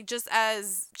 definitely. Just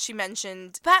as she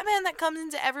mentioned, Batman that comes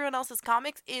into everyone else's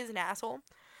comics is an asshole.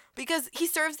 Because he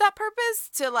serves that purpose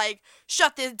to, like,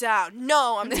 shut this down.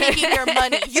 No, I'm taking your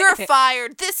money. You're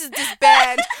fired. This is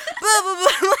disband. Blah, blah,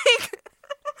 blah. Like,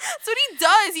 that's what he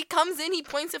does. He comes in, he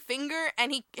points a finger,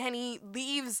 and he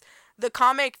leaves the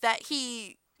comic that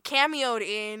he cameoed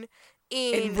in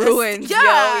ruins.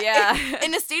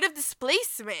 In a state of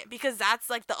displacement, because that's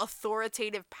like the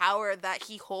authoritative power that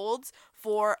he holds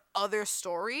for other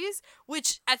stories,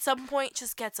 which at some point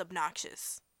just gets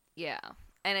obnoxious. Yeah.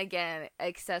 And again,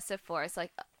 excessive force.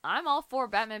 Like, I'm all for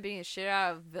Batman being a shit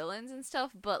out of villains and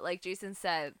stuff, but like Jason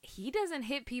said, he doesn't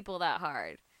hit people that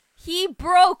hard. He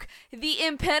broke the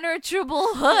impenetrable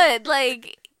hood.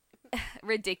 Like,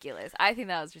 ridiculous. I think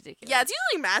that was ridiculous. Yeah, it's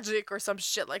usually magic or some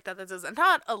shit like that does it,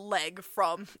 not a leg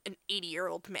from an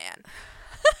 80-year-old man.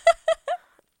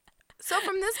 So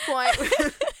from this point...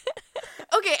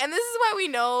 Okay, and this is why we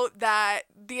know that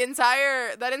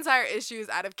that entire issue is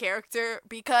out of character,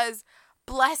 because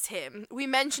bless him. We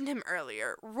mentioned him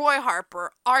earlier. Roy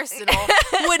Harper, Arsenal,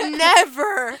 would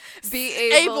never be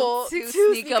able to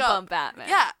sneak up on Batman.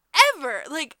 Yeah, ever.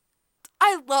 Like,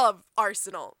 I love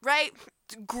Arsenal, right?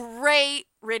 Great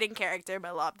written character by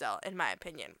Lobdell, in my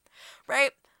opinion,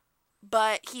 right?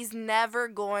 But he's never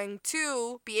going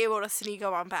to be able to sneak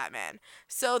up on Batman.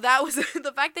 So that was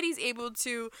the fact that he's able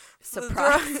to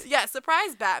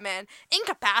surprise Batman,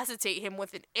 incapacitate him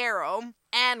with an arrow,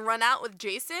 and run out with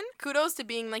Jason. Kudos to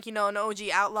being like, an OG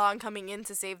outlaw and coming in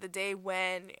to save the day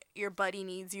when your buddy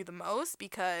needs you the most,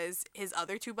 because his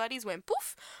other two buddies went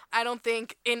poof. I don't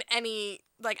think in any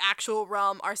like actual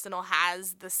realm Arsenal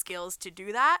has the skills to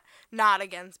do that. Not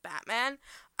against Batman.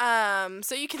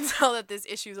 So you can tell that this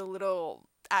issue is a little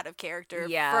out of character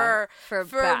for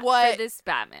this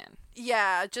Batman.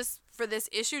 Yeah, just for this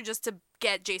issue, just to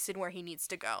get Jason where he needs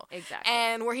to go. Exactly.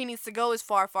 And where he needs to go is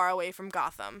far, far away from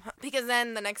Gotham. Because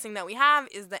then the next thing that we have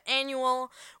is the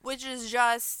annual, which is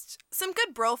just some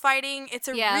good bro fighting. It's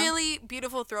a really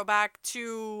beautiful throwback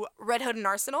to Red Hood and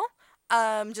Arsenal.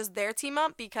 Just their team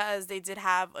up, because they did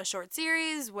have a short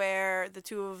series where the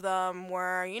two of them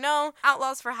were,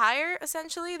 outlaws for hire,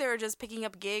 essentially. They were just picking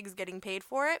up gigs, getting paid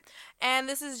for it. And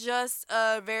this is just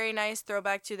a very nice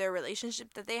throwback to their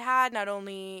relationship that they had, not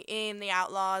only in the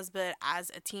Outlaws, but as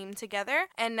a team together.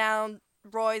 And now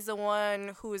Roy's the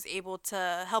one who is able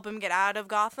to help him get out of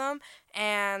Gotham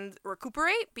and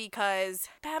recuperate, because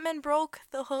Batman broke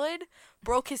the hood,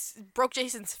 broke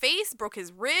Jason's face, broke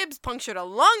his ribs, punctured a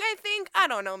lung, I think. I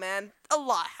don't know, man. A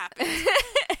lot happened.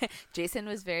 Jason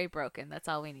was very broken. That's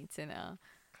all we need to know.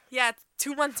 Yeah,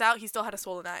 2 months out, he still had a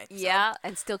swollen eye. So. Yeah,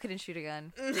 and still couldn't shoot a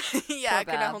gun. Yeah, I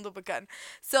couldn't hold up a gun.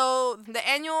 So the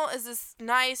annual is this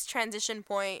nice transition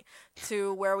point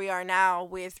to where we are now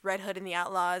with Red Hood and the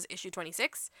Outlaws, issue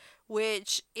 26,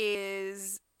 which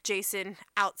is Jason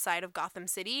outside of Gotham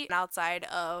City, outside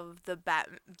of the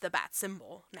bat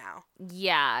symbol now.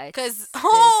 Yeah. Because,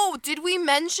 did we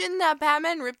mention that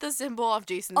Batman ripped the symbol off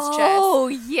Jason's chest? Oh,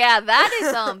 yeah, that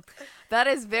is that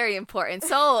is very important.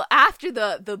 So after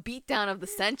the beatdown of the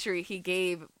century he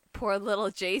gave poor little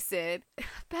Jason,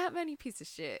 Batman, you piece of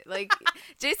shit. Like,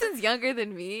 Jason's younger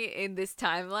than me in this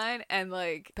timeline, and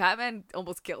like Batman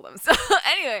almost killed him. So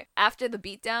anyway, after the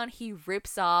beatdown, he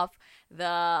rips off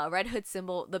the Red Hood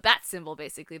symbol, the bat symbol,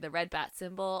 basically the red bat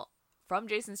symbol from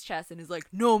Jason's chest, and is like,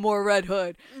 no more Red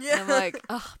Hood. Yeah. And I'm like,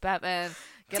 oh, Batman,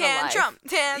 get tantrum.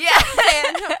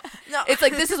 Tantrum. No. It's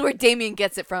like, this is where Damian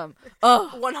gets it from.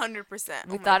 Oh, 100%.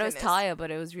 We thought it was Talia,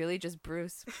 but it was really just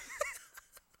Bruce.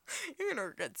 You're gonna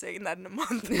regret saying that in a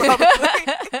month, probably.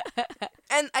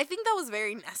 And I think that was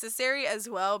very necessary as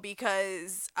well,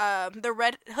 because the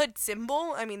Red Hood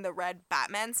symbol, the red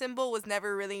Batman symbol, was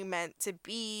never really meant to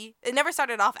be. It never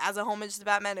started off as a homage to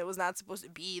Batman. It was not supposed to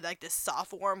be like this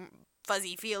soft, warm,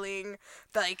 fuzzy feeling,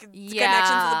 like connection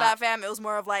to the Bat fam. It was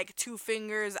more of like 2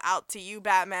 fingers out to you,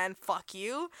 Batman, fuck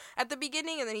you, at the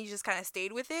beginning, and then he just kind of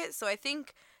stayed with it. So I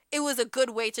think it was a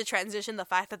good way to transition the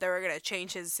fact that they were going to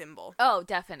change his symbol. Oh,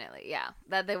 definitely, yeah.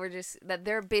 That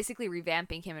they're basically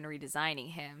revamping him and redesigning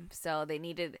him. So they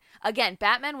needed, again,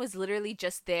 Batman was literally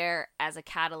just there as a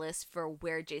catalyst for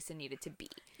where Jason needed to be.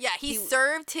 Yeah, he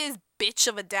served his bitch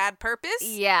of a dad purpose.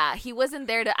 Yeah, he wasn't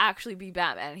there to actually be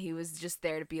Batman. He was just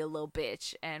there to be a little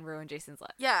bitch and ruin Jason's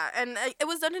life. Yeah, and it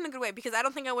was done in a good way, because I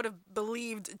don't think I would have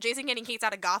believed Jason getting kicked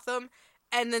out of Gotham,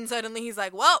 and then suddenly he's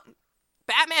like, well,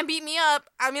 Batman beat me up,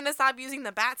 I'm gonna stop using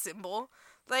the bat symbol.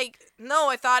 Like, no,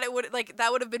 I thought it would, like,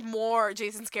 that would have been more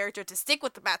Jason's character to stick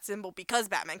with the bat symbol because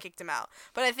Batman kicked him out.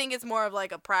 But I think it's more of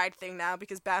like a pride thing now,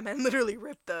 because Batman literally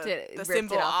ripped the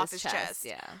symbol off his chest.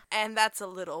 Yeah. And that's a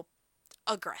little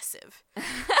aggressive.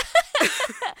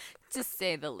 To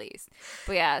say the least.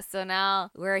 But yeah, so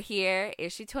now we're here,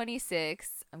 issue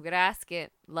 26. I'm gonna ask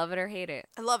it, love it or hate it?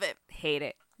 I love it. Hate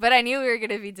it. But I knew we were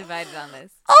gonna be divided on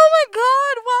this. Oh my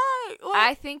god, why?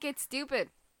 I think it's stupid.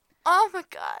 Oh my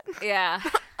god. Yeah.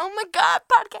 Oh my god,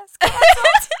 podcast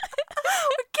canceled.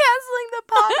 We're canceling the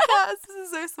podcast. This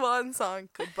is our swan song.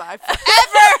 Goodbye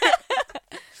forever.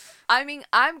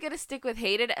 I'm gonna stick with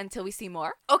hate it until we see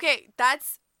more. Okay,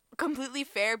 that's completely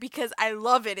fair, because I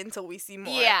love it until we see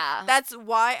more. Yeah. That's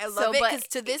why I love it, because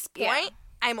to this point,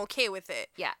 I'm okay with it.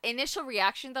 Yeah. Initial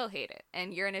reaction, though, hate it.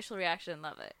 And your initial reaction,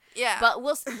 love it. Yeah. But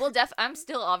I'm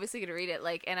still obviously going to read it,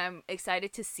 like, and I'm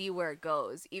excited to see where it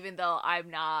goes, even though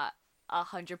I'm not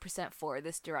 100% for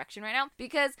this direction right now,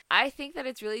 because I think that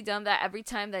it's really dumb that every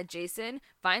time that Jason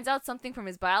finds out something from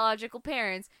his biological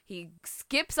parents, he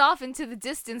skips off into the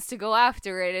distance to go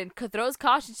after it and throws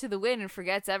caution to the wind and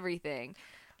forgets everything.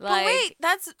 Like, but wait,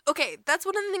 that's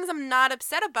one of the things I'm not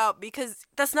upset about, because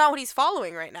that's not what he's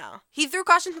following right now. He threw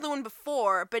caution to the wind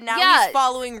before, but now he's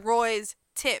following Roy's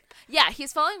tip. Yeah,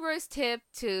 he's following Roy's tip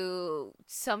to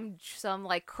some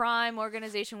like crime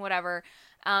organization, whatever.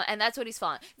 And that's what he's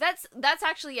following. That's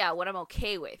actually what I'm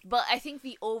okay with. But I think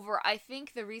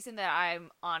the reason that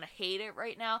I'm on hate it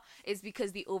right now is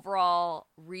because the overall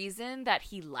reason that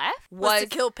he left was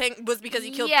because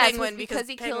he killed Penguin. Because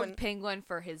he killed Penguin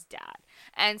for his dad.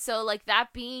 And so like that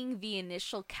being the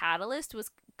initial catalyst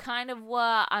was kind of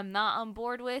what I'm not on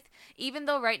board with, even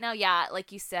though right now,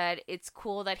 like you said, it's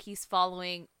cool that he's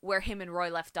following where him and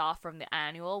Roy left off from the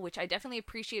annual, which I definitely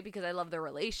appreciate because I love their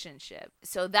relationship.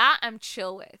 So that I'm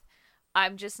chill with.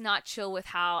 I'm just not chill with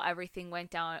how everything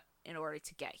went down in order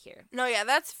to get here. No,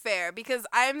 that's fair, because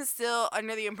I'm still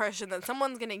under the impression that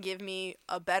someone's gonna give me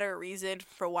a better reason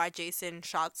for why Jason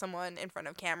shot someone in front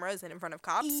of cameras and in front of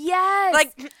cops. Yes,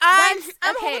 like I'm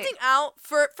holding out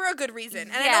for a good reason,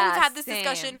 and I know we've had this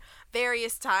discussion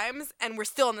various times, and we're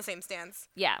still on the same stance.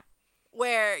 Yeah.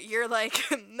 Where you're like,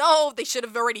 no, they should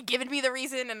have already given me the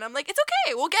reason. And I'm like, it's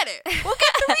okay. We'll get it. We'll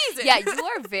get the reason. Yeah, you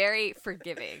are very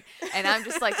forgiving. And I'm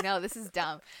just like, no, this is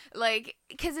dumb. Like,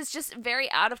 because it's just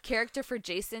very out of character for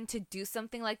Jason to do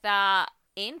something like that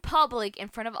in public in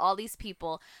front of all these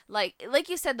people. Like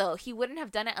you said, though, he wouldn't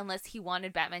have done it unless he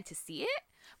wanted Batman to see it.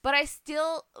 But I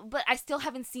still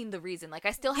haven't seen the reason. Like,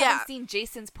 I still haven't seen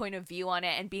Jason's point of view on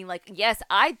it and being like, yes,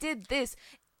 I did this.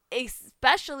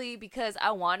 Especially because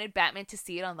I wanted Batman to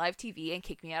see it on live TV and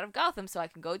kick me out of Gotham so I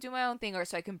can go do my own thing, or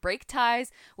so I can break ties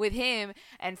with him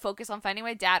and focus on finding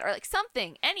my dad, or like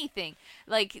something, anything.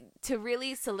 Like, to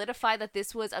really solidify that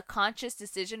this was a conscious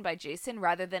decision by Jason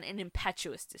rather than an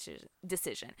impetuous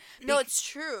decision. No, it's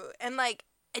true. And like,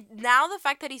 now the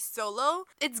fact that he's solo,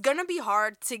 it's gonna be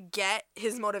hard to get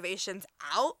his motivations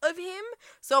out of him.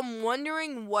 So I'm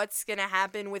wondering what's gonna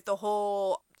happen with the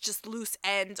whole just loose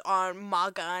end on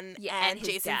Magan and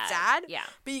Jason's dad. Yeah.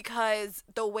 Because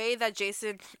the way that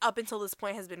Jason, up until this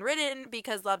point, has been written,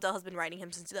 because Lovedale has been writing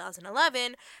him since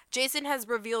 2011, Jason has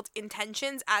revealed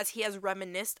intentions as he has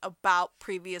reminisced about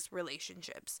previous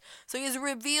relationships. So he has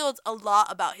revealed a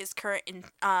lot about his current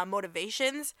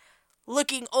motivations,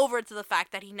 looking over to the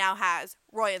fact that he now has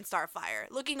Roy and Starfire,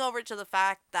 looking over to the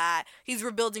fact that he's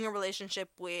rebuilding a relationship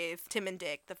with Tim and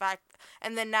Dick,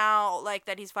 and then now, like,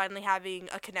 that he's finally having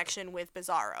a connection with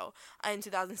Bizarro in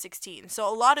 2016.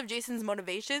 So a lot of Jason's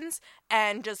motivations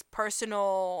and just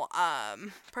personal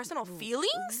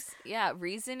feelings? Yeah,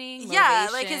 reasoning, yeah,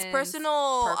 like his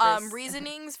personal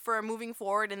reasonings for moving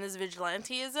forward in this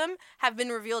vigilantism have been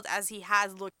revealed as he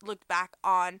has looked back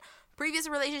on previous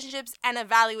relationships and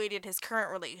evaluated his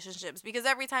current relationships, because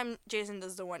every time Jason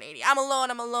does the 180, I'm alone,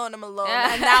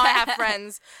 and now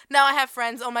I have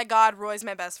friends, oh my god, Roy's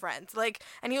my best friend, like,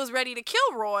 and he was ready to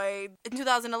kill Roy in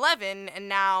 2011, and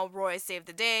now Roy saved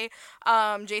the day.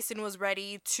 Jason was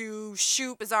ready to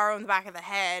shoot Bizarro in the back of the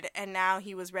head, and now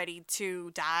he was ready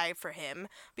to die for him,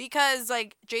 because,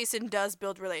 like, Jason does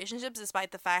build relationships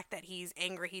despite the fact that he's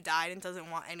angry he died and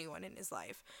doesn't want anyone in his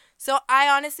life. So I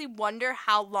honestly wonder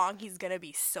how long he's going to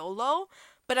be solo,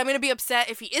 but I'm going to be upset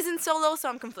if he isn't solo, so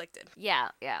I'm conflicted. Yeah,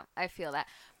 I feel that.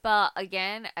 But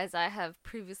again, as I have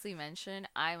previously mentioned,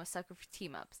 I'm a sucker for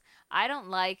team-ups. I don't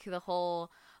like the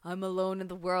whole, I'm alone in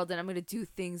the world and I'm going to do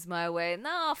things my way.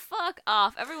 No, fuck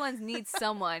off. Everyone needs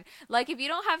someone. Like, if you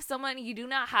don't have someone, you do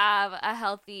not have a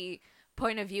healthy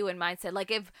point of view and mindset.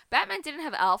 Like, if Batman didn't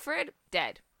have Alfred,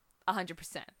 dead. 100%.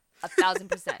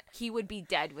 1,000%. He would be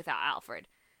dead without Alfred.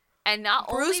 And not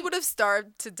Bruce would have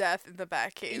starved to death in the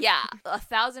Batcave. Yeah,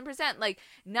 1,000%. Like,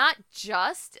 not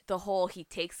just the whole he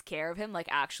takes care of him, like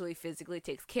actually physically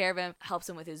takes care of him, helps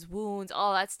him with his wounds,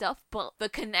 all that stuff, but the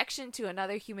connection to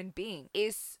another human being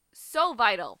is so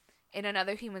vital in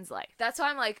another human's life. That's why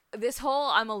I'm like, this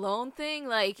whole I'm alone thing,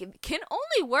 like, can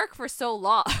only work for so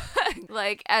long,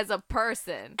 like, as a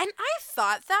person. And I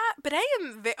thought that, but I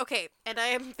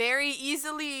am very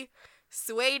easily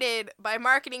swayed by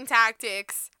marketing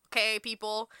tactics. Okay,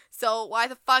 people. So why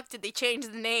the fuck did they change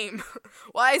the name?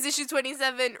 Why is issue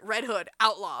 27 Red Hood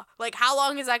Outlaw? Like, how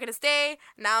long is that gonna stay?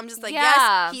 Now I'm just like,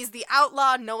 yes, he's the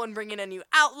outlaw. No one bringing a new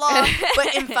outlaw.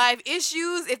 But in 5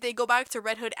 issues, if they go back to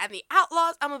Red Hood and the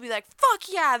Outlaws, I'm gonna be like, fuck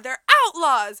yeah, they're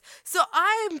outlaws. So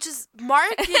I'm just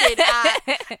marketed at,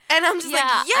 and I'm just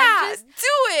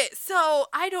do it. So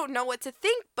I don't know what to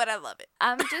think, but I love it.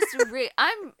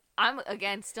 I'm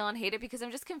again still on hate it because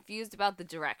I'm just confused about the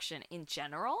direction in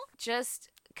general. Just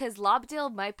because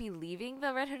Lobdell might be leaving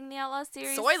the Red Hood and the Outlaw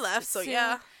series. So I left,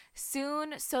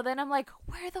 soon. So then I'm like,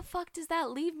 where the fuck does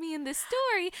that leave me in this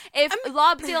story? If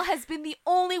Lobdell has been the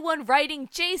only one writing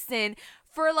Jason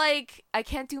for like, I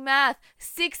can't do math,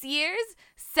 6 years,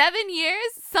 7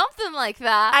 years, something like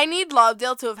that. I need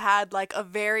Lobdell to have had like a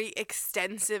very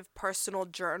extensive personal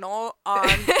journal on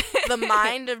the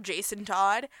mind of Jason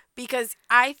Todd, because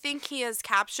I think he has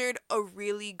captured a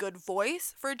really good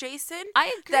voice for Jason. I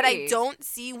agree. That I don't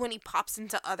see when he pops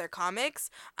into other comics.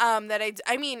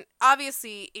 I mean,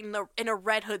 obviously in a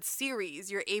Red Hood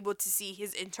series, you're able to see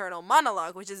his internal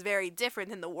monologue, which is very different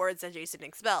than the words that Jason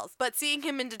expels. But seeing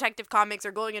him in Detective Comics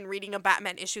or going and reading a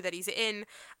Batman issue that he's in,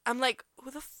 I'm like,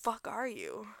 who the fuck are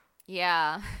you?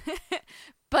 Yeah.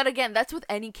 But again, that's with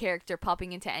any character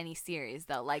popping into any series,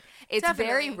 though. Like, it's Definitely.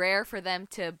 very rare for them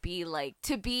to be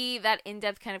that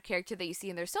in-depth kind of character that you see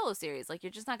in their solo series. Like,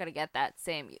 you're just not gonna get that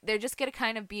same. They're just gonna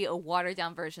kind of be a watered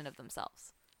down version of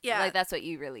themselves. Yeah. Like, that's what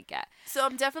you really get. So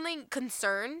I'm definitely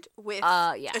concerned with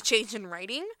Yeah. a change in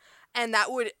writing. And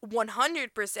that would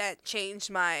 100% change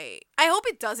my... I hope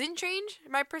it doesn't change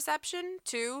my perception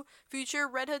to future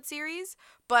Red Hood series.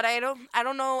 But I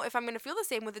don't know if I'm going to feel the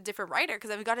same with a different writer, because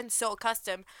I've gotten so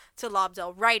accustomed to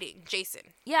Lobdell writing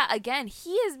Jason. Yeah, again,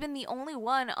 he has been the only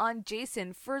one on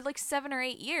Jason for like 7 or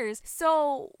 8 years.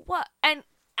 So what? And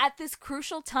at this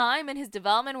crucial time in his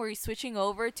development where he's switching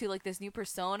over to like this new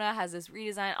persona, has this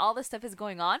redesign, all this stuff is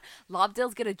going on,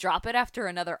 Lobdell's going to drop it after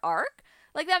another arc?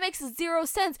 Like, that makes zero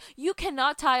sense. You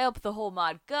cannot tie up the whole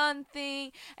Mod Gun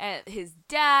thing and his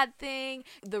dad thing,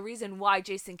 the reason why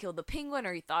Jason killed the Penguin,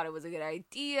 or he thought it was a good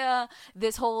idea,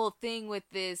 this whole thing with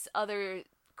this other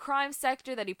crime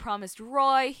sector that he promised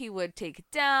Roy he would take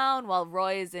down while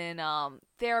Roy is in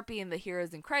therapy in the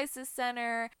Heroes in Crisis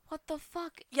Center. What the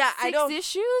fuck? Yeah, 6 I don't...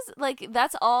 issues? Like,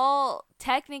 that's all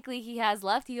technically he has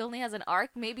left. He only has an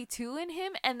arc, maybe 2 in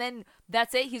him, and then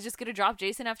that's it. He's just gonna drop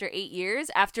Jason after 8 years,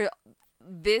 after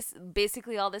this,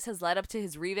 basically all this has led up to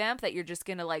his revamp that you're just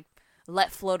gonna like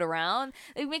let float around.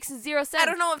 It makes zero sense. I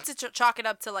don't know if to chalk it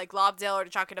up to like Lobdell or to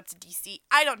chalk it up to DC.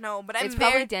 I don't know, but it's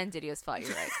probably Dan Didio's fault.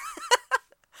 You're right.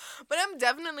 But I'm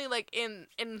definitely like in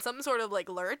some sort of like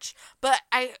lurch. But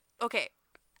I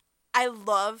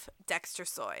love Dexter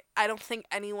Soy. I don't think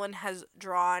anyone has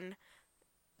drawn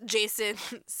Jason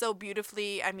so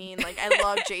beautifully. I mean, like, I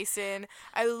love Jason.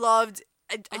 I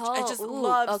just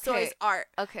love Soy's art.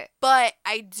 Okay. But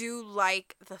I do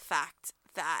like the fact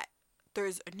that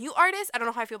there's a new artist. I don't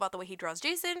know how I feel about the way he draws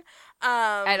Jason.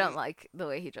 I don't like the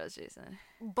way he draws Jason.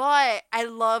 But I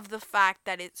love the fact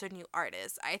that it's a new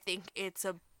artist. I think it's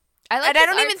a... I like. And I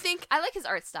don't even think... I like his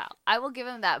art style. I will give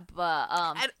him that. But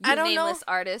I don't nameless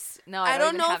know. Artist. No, I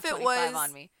don't even know have if it 25 was.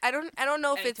 on me. I don't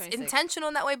know if it's 26. intentional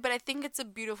in that way, but I think it's a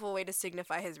beautiful way to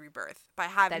signify his rebirth by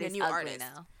having That a is new ugly artist.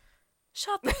 now.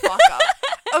 Shut the fuck up.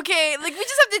 Okay, like, we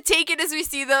just have to take it as we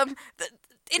see them.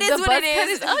 It is the what buzz it cut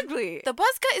is. is ugly. The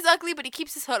buzz cut is ugly, but he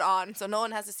keeps his hood on, so no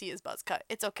one has to see his buzz cut.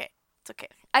 It's okay. It's okay.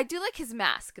 I do like his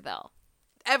mask though.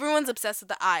 Everyone's obsessed with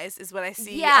the eyes, is what I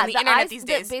see Yeah, on the internet eyes, these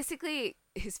days. Basically,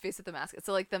 his face with the mask.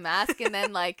 So like the mask, and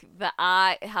then like the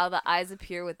eye, how the eyes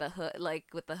appear with the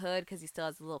hood, because he still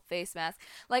has a little face mask.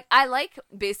 Like, I like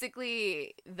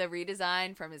basically the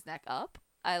redesign from his neck up.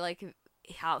 I like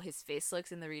how his face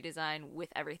looks in the redesign with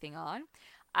everything on.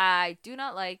 I do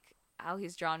not like how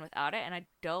he's drawn without it, and I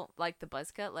don't like the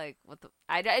buzz cut. Like,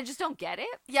 I just don't get it.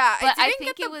 Yeah, But I I didn't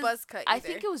think get it the was- buzz cut I either.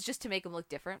 think it was just to make him look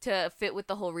different, to fit with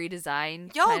the whole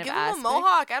redesign. Yo, kind give of him a aspect.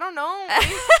 mohawk. I don't know.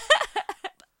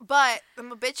 But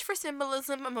I'm a bitch for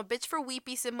symbolism. I'm a bitch for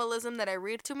weepy symbolism that I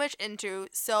read too much into.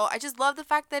 So I just love the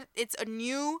fact that it's a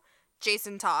new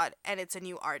Jason Todd and it's a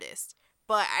new artist.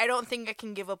 But I don't think I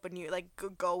can give up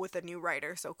go with a new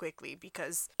writer so quickly,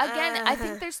 because... Again, I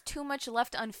think there's too much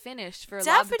left unfinished for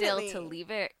Definitely. Lobdell to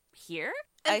leave it here.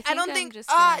 I don't I'm think... just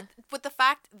gonna- with the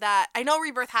fact that... I know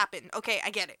Rebirth happened. Okay, I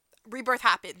get it. Rebirth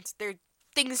happened.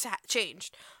 Things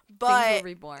changed. But... things were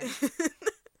reborn.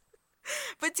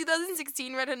 But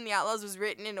 2016 Red Hood and the Outlaws was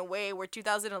written in a way where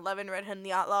 2011 Red Hood and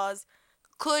the Outlaws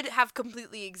could have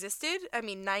completely existed. I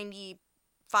mean, 95%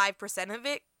 of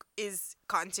it is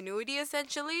continuity,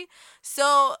 essentially.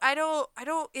 So I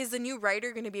don't is the new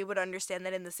writer going to be able to understand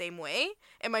that in the same way?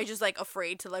 Am I just like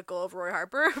afraid to let go of Roy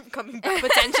Harper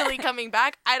potentially coming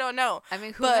back? I don't know. I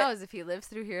mean, who But knows if he lives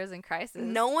through Heroes in Crisis?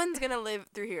 no one's going to live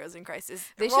through Heroes in Crisis.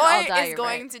 They should Roy all die, is you're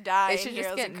going right. to die They in should just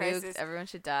Heroes get in nuked. Crisis. Everyone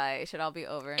should die. It should all be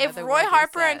over. If Another Roy world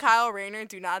Harper reset. and Kyle Rayner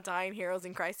do not die in Heroes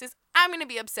in Crisis, I I'm going to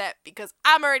be upset because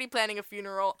I'm already planning a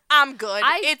funeral. I'm good.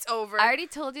 It's over. I already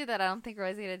told you that I don't think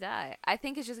Roy's going to die. I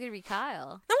think it's just going to be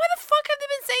Kyle. Then why the fuck have they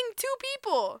been saying 2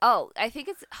 people? Oh, I think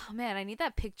it's... Oh, man, I need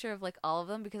that picture of, like, all of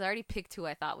them because I already picked who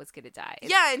I thought was going to die.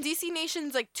 Yeah, in DC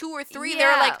Nation's, like, 2 or 3, Yeah. they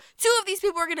were like, 2 of these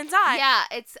people are going to die. Yeah,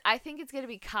 I think it's going to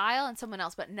be Kyle and someone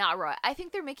else, but not Roy. I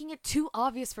think they're making it too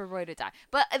obvious for Roy to die.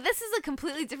 But this is a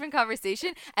completely different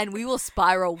conversation, and we will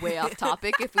spiral way off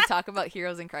topic if we talk about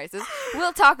Heroes in Crisis.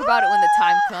 We'll talk about it when the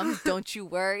time comes. Don't you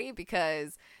worry,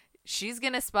 because she's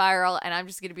going to spiral, and I'm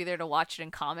just going to be there to watch it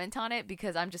and comment on it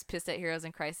because I'm just pissed at Heroes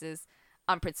in Crisis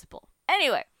on principle.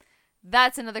 Anyway,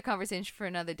 that's another conversation for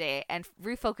another day, and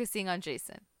refocusing on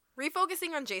Jason.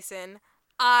 Refocusing on Jason,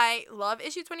 I love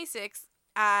issue 26.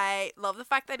 I love the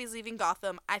fact that he's leaving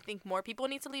Gotham. I think more people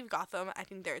need to leave Gotham. I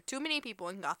think there are too many people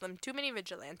in Gotham, too many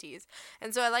vigilantes.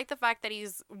 And so I like the fact that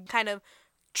he's kind of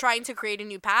trying to create a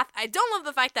new path. I don't love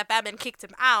the fact that Batman kicked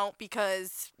him out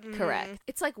because... Correct.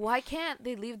 It's like, why can't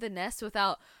they leave the nest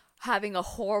without having a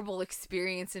horrible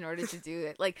experience in order to do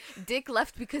it? Like, Dick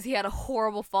left because he had a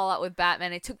horrible fallout with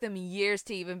Batman. It took them years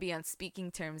to even be on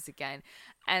speaking terms again.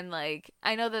 And, like,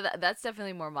 I know that that's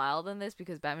definitely more mild than this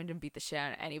because Batman didn't beat the shit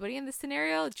out of anybody in this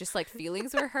scenario. Just, like,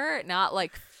 feelings were hurt, not,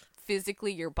 like,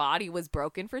 physically your body was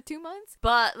broken for 2 months.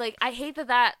 But, like, I hate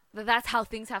that's how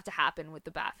things have to happen with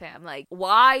the Bat fam. Like,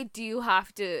 why do you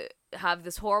have to have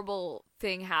this horrible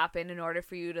thing happen in order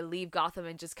for you to leave Gotham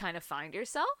and just kind of find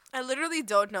yourself? I literally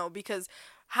don't know because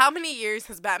how many years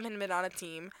has Batman been on a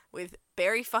team with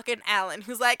Barry fucking Allen,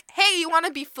 who's like, hey, you want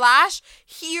to be Flash?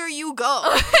 Here you go.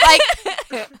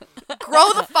 Like,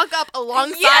 grow the fuck up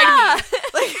alongside me.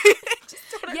 Like,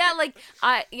 yeah, like,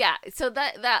 so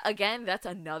that again, that's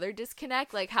another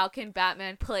disconnect. Like, how can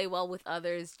Batman play well with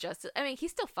others I mean, he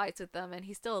still fights with them and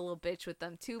he's still a little bitch with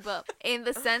them too, but in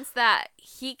the sense that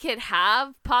he could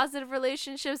have positive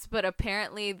relationships, but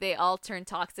apparently they all turn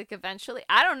toxic eventually.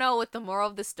 I don't know what the moral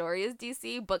of the story is,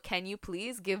 DC, but can you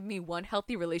please give me one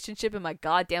healthy relationship in my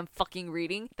goddamn fucking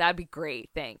reading? That'd be great.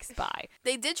 Thanks. Bye.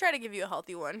 They did try to give you a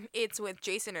healthy one. It's with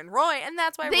Jason and Roy, and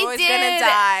that's why They Roy's did, gonna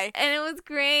die. and it was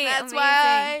great. That's Amazing.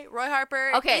 why Roy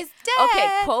Harper is dead. Okay,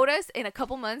 quote us in a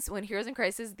couple months when Heroes in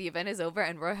Crisis, the event is over,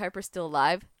 and Roy Harper's still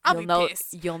alive. I'll be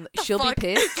pissed. She'll fuck? be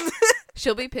pissed.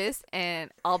 She'll be pissed,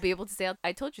 and I'll be able to say,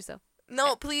 I told you so.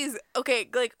 No, please. Okay,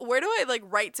 like, where do I, like,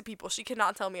 write to people? She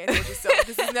cannot tell me I told you so.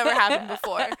 This has never happened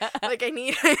before. Like, I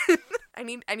need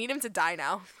him to die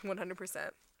now. 100%.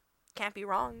 Can't be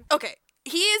wrong. Okay,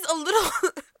 he is a little...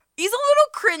 He's a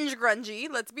little cringe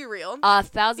grungy, let's be real.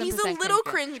 1,000%. He's a little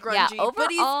cringe grungy, yeah,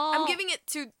 but overall... I'm giving it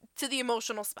to the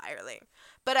emotional spiraling.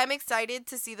 But I'm excited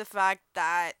to see the fact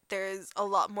that there's a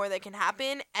lot more that can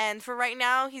happen. And for right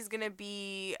now, he's going to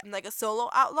be like a solo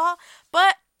outlaw.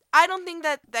 But I don't think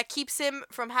that keeps him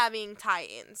from having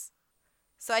tie-ins.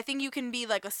 So I think you can be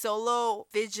like a solo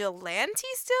vigilante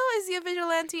still. Is he a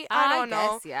vigilante? I don't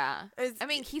know. Guess, yeah. I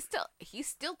mean, he's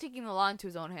still taking the law into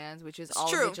his own hands, which is all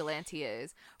true. a vigilante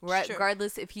is.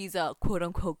 Regardless if he's a quote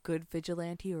unquote good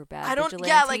vigilante or bad vigilante.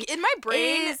 Yeah, like in my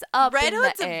brain, Red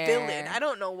Hood's a villain. air. I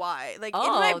don't know why. Like in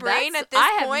my brain at this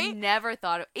point, I have never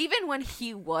thought of, even when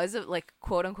he was like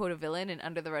quote unquote a villain and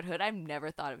Under the Red Hood, I've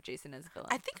never thought of Jason as a villain.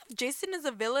 I think of Jason as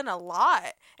a villain a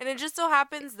lot, and it just so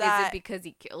happens that is it because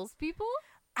he kills people?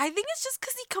 I think it's just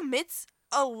because he commits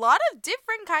a lot of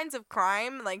different kinds of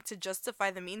crime, like, to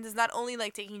justify the means. It's not only,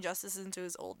 like, taking justice into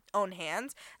his own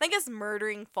hands. And I guess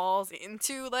murdering falls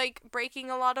into, like,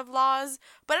 breaking a lot of laws.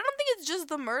 But I don't think it's just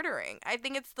the murdering. I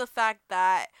think it's the fact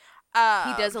that...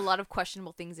 he does a lot of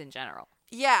questionable things in general.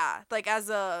 Yeah, like, as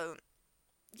a...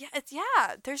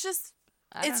 there's just...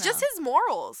 It's just his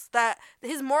morals. That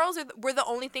his morals were the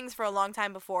only things for a long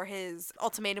time before his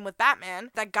ultimatum with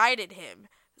Batman that guided him.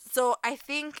 So I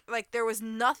think, like, there was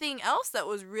nothing else that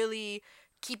was really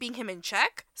keeping him in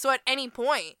check. So at any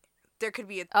point, there could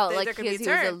be a there could be a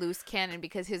turn. He was a loose cannon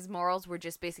because his morals were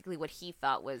just basically what he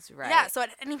thought was right. Yeah, so at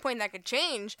any point that could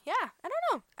change. Yeah, I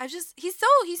don't know. He's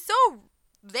so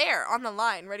there on the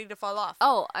line, ready to fall off.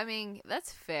 Oh, I mean,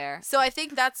 that's fair. So I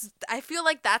feel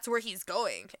like that's where he's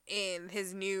going in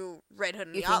his new Red Hood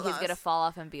and the Outlaws. You think he's gonna fall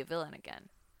off and be a villain again?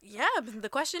 Yeah, but the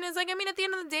question is, like, I mean, at the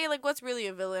end of the day, like, what's really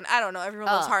a villain? I don't know. Everyone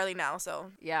loves Harley now,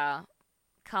 so. Yeah.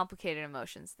 Complicated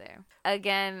emotions there.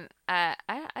 Again, I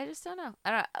just don't know.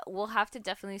 We'll have to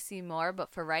definitely see more,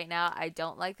 but for right now, I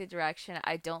don't like the direction.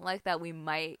 I don't like that we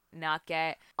might not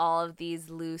get all of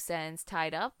these loose ends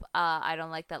tied up. I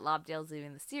don't like that Lobdell's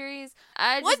leaving the series.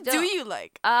 What do you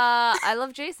like? I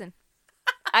love Jason.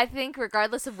 I think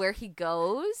regardless of where he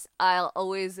goes, I'll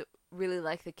always really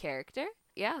like the character.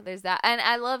 Yeah, there's that. And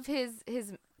I love his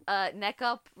neck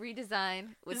up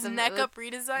redesign with His some neck up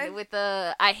redesign. with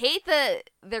the. I hate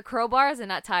they're crowbars and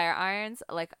not tire irons.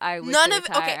 Like I wish None they were of-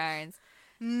 tire okay. irons.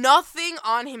 Nothing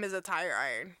on him is a tire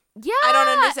iron. Yeah, I don't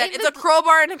understand. and It's a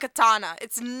crowbar and a katana.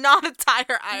 It's not a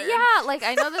tire iron. Yeah, like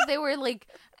I know that they were like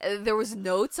there was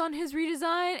notes on his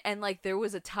redesign and like there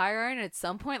was a tire iron at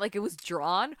some point, like it was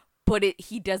drawn, but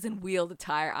he doesn't wield a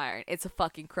tire iron. It's a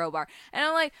fucking crowbar. And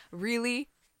I'm like, really?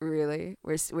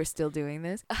 We're still doing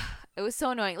this? It was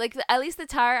so annoying. Like at least the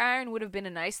tire iron would have been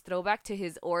a nice throwback to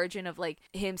his origin of like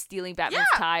him stealing Batman's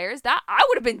tires. That I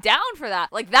would have been down for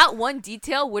that. Like that one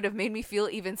detail would have made me feel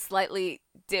even slightly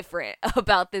different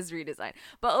about this redesign.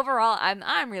 But overall,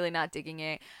 I'm really not digging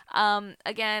it.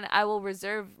 Again, I will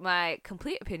reserve my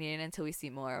complete opinion until we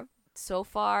see more. So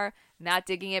far, not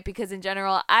digging it because in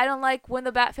general, I don't like when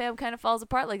the Bat fam kind of falls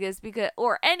apart like this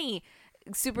or any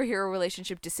superhero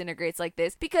relationship disintegrates like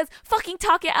this because fucking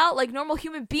talk it out like normal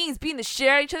human beings being the shit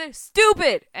out of each other.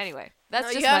 Stupid. Anyway, that's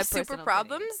just you my have super personal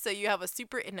problems, opinion. so you have a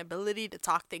super inability to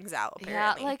talk things out.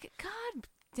 Apparently. Yeah, like god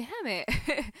damn it.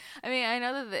 I mean, I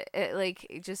know that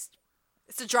it just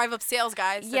it's to drive up sales,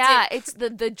 guys. That's yeah, it. it's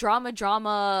the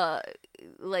drama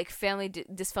like family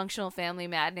dysfunctional family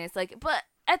madness. Like, but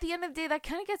at the end of the day, that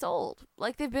kind of gets old.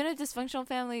 Like they've been a dysfunctional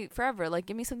family forever. Like,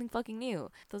 give me something fucking new.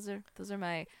 Those are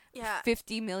my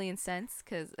 50 million cents.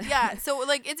 Cause yeah, so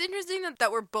like it's interesting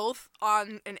that we're both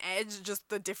on an edge, just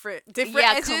the different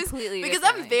yeah, edges. completely Because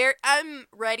differently. I'm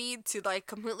ready to like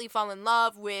completely fall in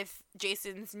love with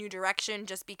Jason's new direction,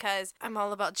 just because I'm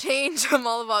all about change. I'm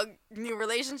all about new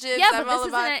relationships. Yeah, I'm but all this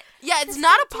about isn't. it's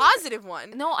not a positive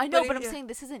one. No, I know, but I'm yeah. saying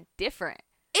this isn't different.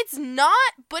 It's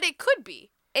not, but it could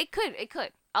be. It could.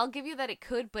 I'll give you that it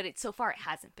could, but so far it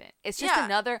hasn't been. It's just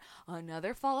another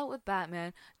fallout with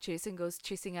Batman. Jason goes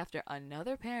chasing after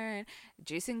another parent.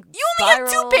 Jason You only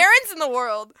have two parents in the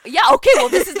world. Yeah, okay, well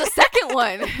this is the second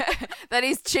one that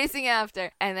he's chasing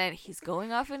after. And then he's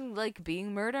going off and like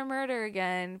being murder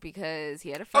again because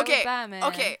he had a fight with Batman.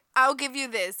 Okay, I'll give you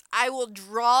this. I will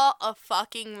draw a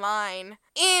fucking line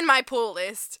in my pull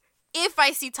list if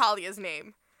I see Talia's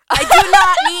name.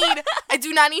 I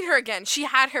do not need her again. She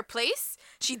had her place.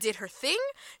 She did her thing.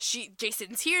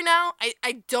 Jason's here now.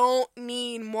 I don't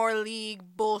need more League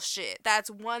bullshit.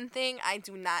 That's one thing I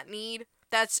do not need.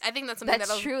 I think that's something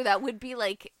that's true. That would be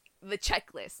like the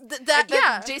checklist.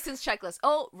 Jason's checklist.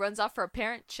 Oh, runs off for a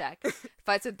parent, check.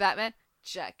 Fights with Batman,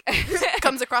 check.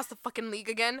 Comes across the fucking League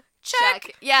again,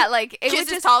 check. Yeah, like it was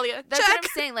just Talia. That's check. what I'm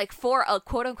saying. Like for a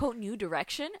quote unquote new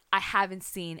direction, I haven't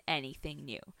seen anything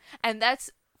new, and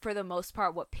that's for the most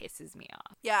part what pisses me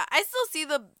off. Yeah, I still see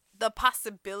the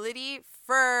possibility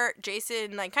for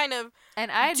Jason, like kind of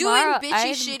and I doing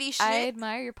admire, shitty shit. I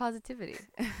admire your positivity.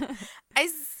 I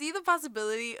see the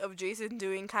possibility of Jason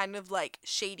doing kind of like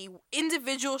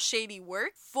individual shady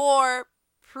work for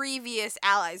previous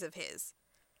allies of his.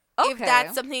 Okay. If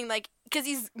that's something like, because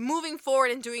he's moving forward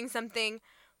and doing something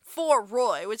for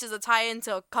Roy, which is a tie-in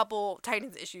to a couple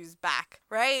Titans issues back,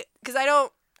 right? Because I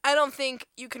don't think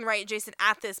you can write Jason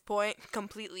at this point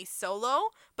completely solo,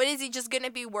 but is he just going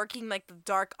to be working like the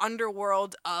dark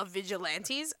underworld of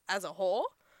vigilantes as a whole?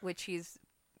 Which he's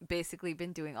basically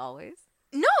been doing always.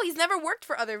 No, he's never worked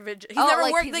for other he's never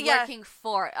like worked he's working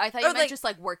for. I thought you meant like, just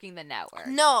like working the network.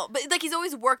 No, but like he's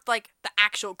always worked like the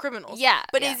actual criminals. Yeah.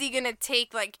 But yeah. is he going to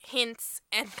take like hints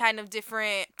and kind of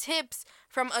different tips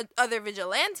from other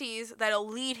vigilantes that'll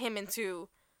lead him into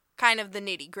kind of the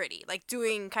nitty-gritty, like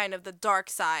doing kind of the dark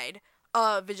side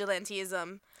of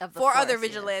vigilantism for other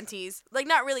vigilantes, yes. Like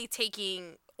not really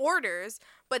taking orders,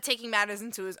 but taking matters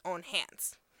into his own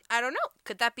hands. I don't know.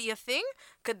 Could that be a thing?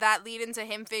 Could that lead into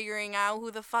him figuring out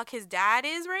who the fuck his dad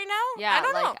is right now? Yeah, I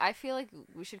don't know. I feel like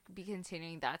we should be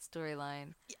continuing that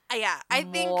storyline. Yeah, I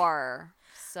think more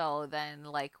so than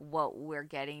like what we're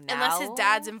getting now. Unless his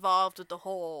dad's involved with the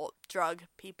whole drug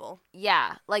people.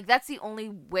 Yeah, like that's the only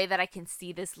way that I can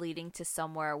see this leading to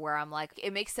somewhere where I'm like,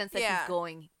 it makes sense that he's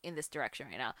going in this direction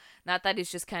right now. Not that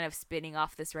he's just kind of spinning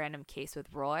off this random case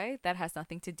with Roy that has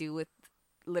nothing to do with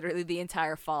literally the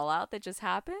entire fallout that just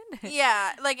happened.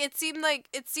 Yeah, like it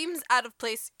seems out of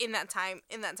place in that time.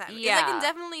 Yeah, I can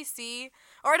definitely see,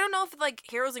 or I don't know if like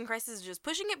Heroes in Crisis is just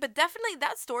pushing it, but definitely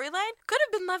that storyline could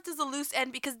have been left as a loose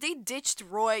end because they ditched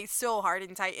Roy so hard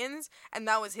in Titans, and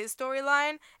that was his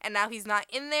storyline, and now he's not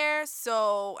in there.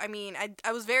 So I mean,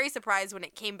 I was very surprised when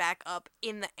it came back up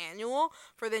in the annual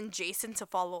for then Jason to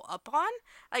follow up on.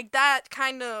 Like that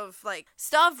kind of like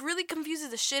stuff really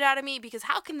confuses the shit out of me because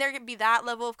how can there be that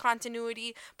level of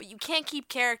continuity, but you can't keep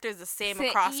characters the same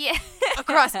across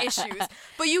issues.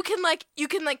 But you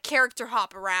can character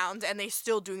hop around and they're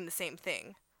still doing the same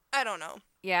thing. I don't know.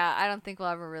 Yeah, I don't think we'll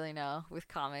ever really know with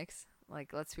comics.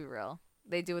 Like, let's be real.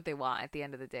 They do what they want at the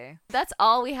end of the day. That's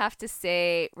all we have to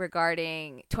say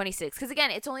regarding 26. Because,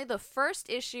 again, it's only the first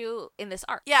issue in this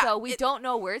arc. Yeah, So we don't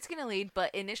know where it's going to lead,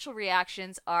 but initial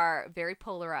reactions are very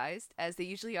polarized, as they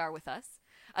usually are with us.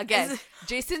 Again,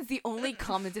 Jason's the only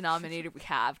common denominator we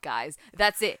have, guys.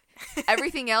 That's it.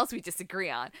 Everything else we disagree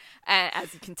on, and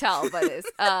as you can tell, but is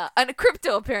and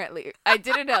crypto apparently. I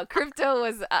didn't know crypto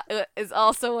was is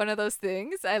also one of those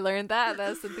things. I learned that.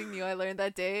 That was something new I learned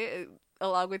that day,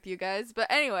 along with you guys. But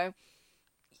anyway,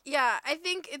 yeah, I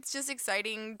think it's just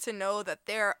exciting to know that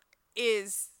there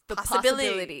is the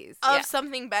possibilities possibilities of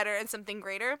something better and something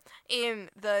greater in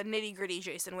the nitty gritty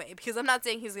Jason way. Because I'm not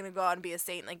saying he's gonna go out and be a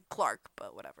saint like Clark,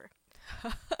 but whatever.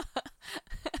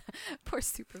 Poor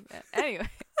Superman. Anyway,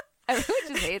 everyone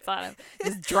just hates on him.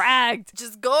 Just dragged.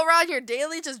 Just go around your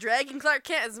daily just dragging Clark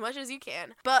Kent as much as you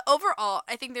can. But overall,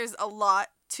 I think there's a lot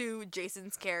to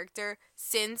Jason's character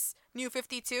since New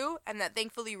 52, and that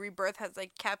thankfully Rebirth has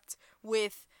like kept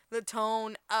with the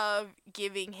tone of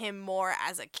giving him more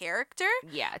as a character.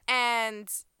 Yeah. And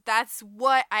that's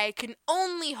what I can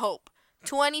only hope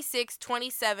 26,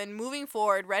 27, moving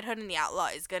forward, Red Hood and the Outlaw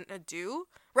is gonna do.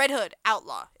 Red Hood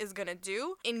Outlaw is gonna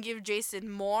do and give Jason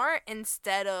more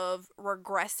instead of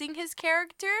regressing his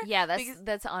character. Yeah,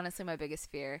 that's honestly my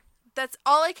biggest fear. That's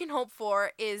all I can hope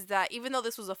for, is that even though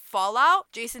this was a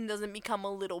fallout, Jason doesn't become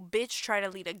a little bitch trying to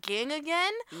lead a gang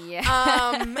again.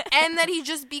 Yeah. And that he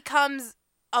just becomes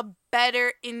a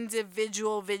better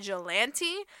individual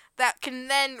vigilante that can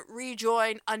then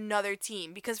rejoin another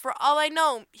team. Because for all I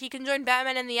know, he can join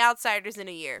Batman and the Outsiders in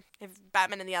a year. If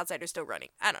Batman and the Outsiders still running.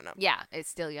 I don't know. Yeah, it's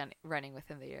still running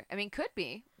within the year. I mean, could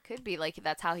be. Like,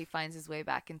 that's how he finds his way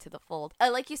back into the fold.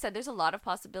 Like you said, there's a lot of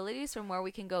possibilities from where we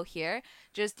can go here.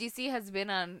 Just DC has been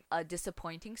on a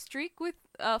disappointing streak with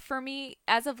for me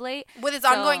as of late. With its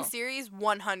ongoing series,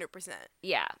 100%.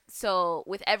 Yeah. So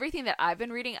with everything that I've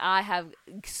been reading, I have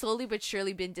slowly but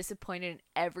surely been disappointed in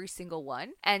every single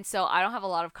one. And so I don't have a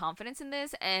lot of confidence in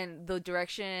this, and the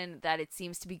direction that it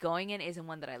seems to be going in isn't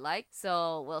one that I like.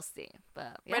 So we'll see.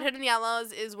 But yeah. Red Hood and the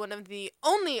Outlaws is one of the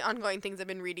only ongoing things I've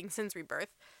been reading since Rebirth.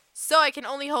 So I can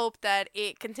only hope that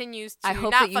it continues to I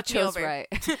hope not that you fuck me chose over. right.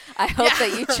 I hope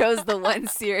that you chose the one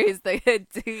series that could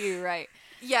do you right.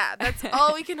 Yeah, that's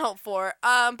all we can hope for.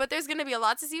 But there's going to be a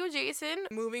lot to see with Jason.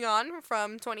 Moving on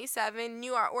from 27,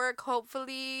 new artwork,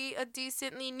 hopefully a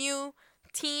decently new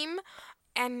team.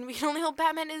 And we can only hope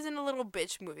Batman isn't a little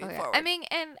bitch moving forward. I mean,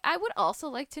 and I would also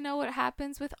like to know what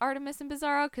happens with Artemis and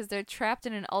Bizarro, because they're trapped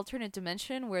in an alternate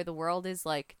dimension where the world is,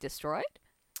 like, destroyed.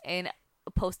 And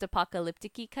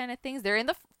post-apocalyptic-y kind of things. They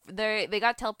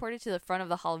got teleported to the front of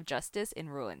the Hall of Justice in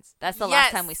ruins. That's the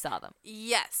last time we saw them.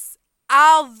 Yes.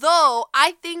 Although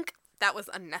I think that was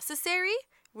unnecessary,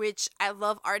 which I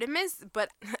love Artemis, but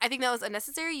I think that was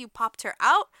unnecessary. You popped her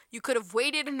out. You could have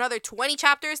waited another 20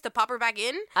 chapters to pop her back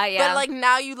in. Yeah. But, like,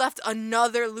 now you left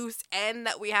another loose end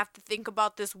that we have to think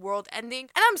about this world ending.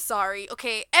 And I'm sorry,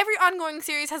 okay? Every ongoing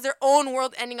series has their own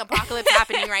world-ending apocalypse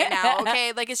happening right now,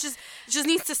 okay? Like, it just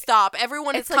needs to stop.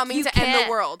 Everyone is coming to end the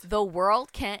world. The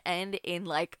world can't end in,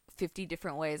 like, 50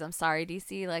 different ways. I'm sorry,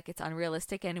 DC. Like, it's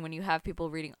unrealistic, and when you have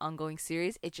people reading ongoing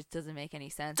series, it just doesn't make any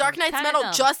sense. Dark Knight's Metal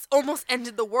just almost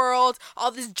ended the world. All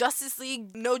this Justice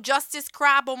League, no justice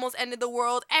crap almost ended the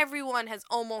world. Everyone has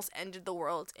almost ended the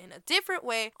world in a different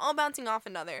way, all bouncing off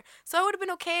another. So I would have been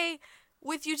okay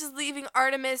with you just leaving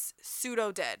Artemis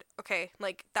pseudo-dead. Okay,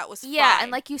 like, that was fine. Yeah,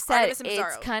 and like you said, it's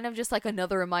Bizarro. kind of just like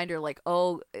another reminder, like,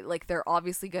 oh, like, they're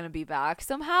obviously going to be back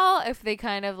somehow if they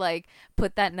kind of, like,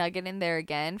 put that nugget in there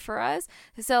again for us.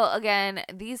 So, again,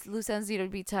 these loose ends need to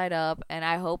be tied up, and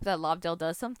I hope that Lobdell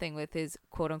does something with his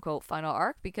quote-unquote final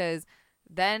arc, because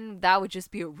then that would just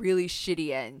be a really shitty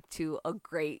end to a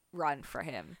great run for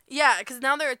him. Yeah, because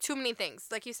now there are too many things,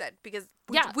 like you said, because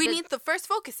we need the first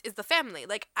focus is the family.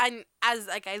 Like, I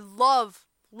love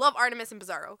Artemis and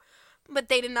Bizarro, but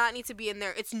they did not need to be in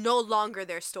there. It's no longer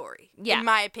their story, in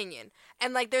my opinion.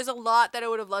 And, like, there's a lot that I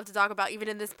would have loved to talk about, even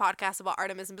in this podcast, about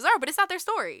Artemis and Bizarro, but it's not their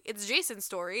story. It's Jason's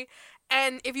story.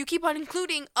 And if you keep on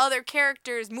including other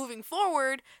characters moving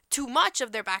forward, too much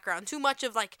of their background, too much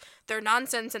of, like, their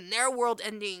nonsense and their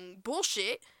world-ending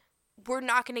bullshit, we're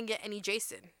not going to get any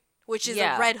Jason, which is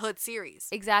a Red Hood series.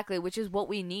 Exactly, which is what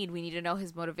we need. We need to know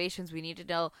his motivations. We need to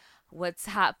know what's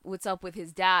up with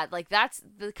his dad. Like, that's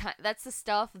the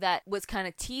stuff that was kind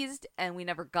of teased and we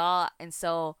never got. And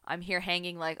so I'm here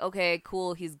hanging like, okay,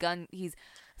 cool. He's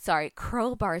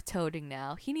crowbar toting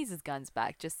now. He needs his guns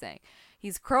back. Just saying.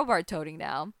 He's crowbar toting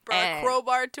now. Brought a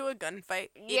crowbar to a gunfight.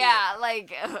 Idiot. Yeah,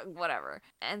 like, whatever.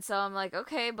 And so I'm like,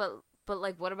 okay, but But,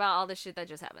 like, what about all the shit that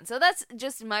just happened? So that's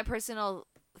just my personal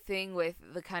thing with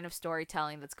the kind of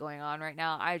storytelling that's going on right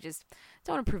now. I just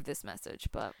don't approve this message,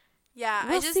 but yeah,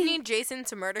 we'll I just see. need Jason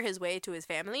to murder his way to his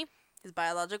family, his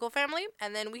biological family,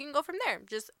 and then we can go from there.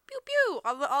 Just pew pew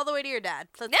all the way to your dad.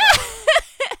 Let's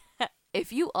go.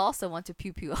 If you also want to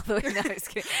pew pew all the way, no, I'm just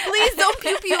kidding. Please don't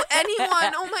pew pew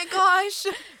anyone. Oh my gosh.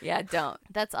 Yeah, don't.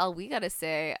 That's all we gotta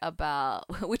say about,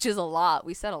 which is a lot.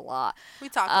 We said a lot. We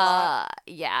talk a lot.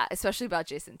 Yeah, especially about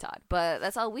Jason Todd. But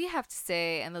that's all we have to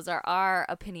say, and those are our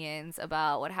opinions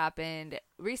about what happened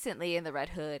recently in the Red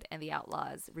Hood and the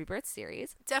Outlaws Rebirth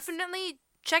series. Definitely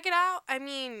check it out. I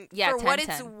mean, Yeah, for 10, what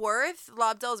it's 10. worth,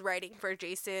 Lobdell's writing for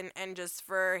Jason and just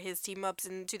for his team ups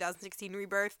in 2016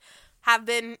 Rebirth have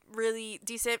been really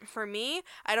decent for me.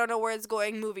 I don't know where it's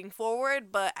going moving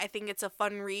forward, but I think it's a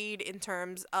fun read in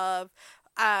terms of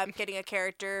getting a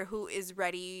character who is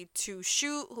ready to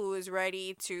shoot, who is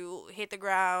ready to hit the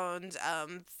ground,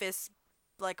 fists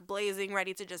like blazing,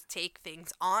 ready to just take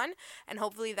things on, and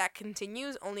hopefully that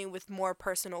continues, only with more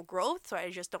personal growth, so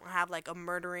I just don't have like a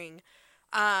murdering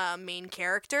main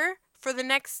character for the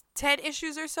next 10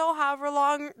 issues or so, however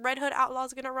long Red Hood Outlaw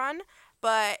is gonna run.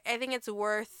 But I think it's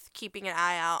worth keeping an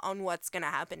eye out on what's going to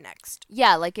happen next.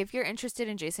 Yeah, like if you're interested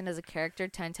in Jason as a character,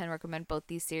 10-10 recommend both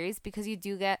these series because you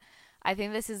do get, I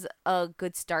think this is a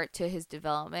good start to his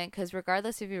development because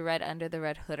regardless if you read Under the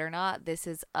Red Hood or not, this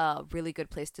is a really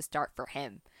good place to start for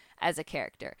him as a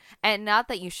character. And not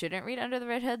that you shouldn't read Under the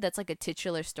Red Hood, that's like a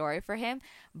titular story for him,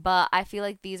 but I feel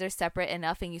like these are separate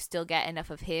enough and you still get enough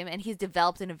of him, and he's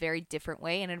developed in a very different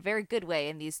way and in a very good way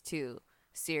in these two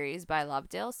series by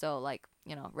Lobdell, so like,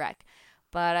 you know, wreck.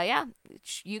 But yeah,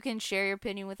 you can share your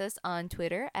opinion with us on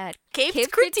Twitter at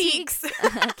Caped Critiques.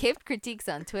 Caped Critiques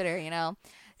on Twitter, you know.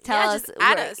 Tell us.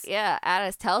 Add us. Yeah, add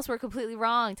us. Tell us we're completely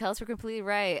wrong. Tell us we're completely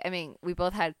right. I mean, we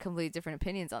both had completely different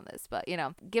opinions on this, but, you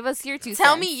know, give us your 2 cents.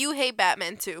 Tell me you hate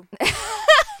Batman too.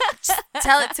 Just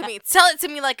tell it to me. Tell it to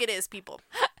me like it is, people.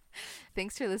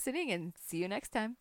 Thanks for listening and see you next time.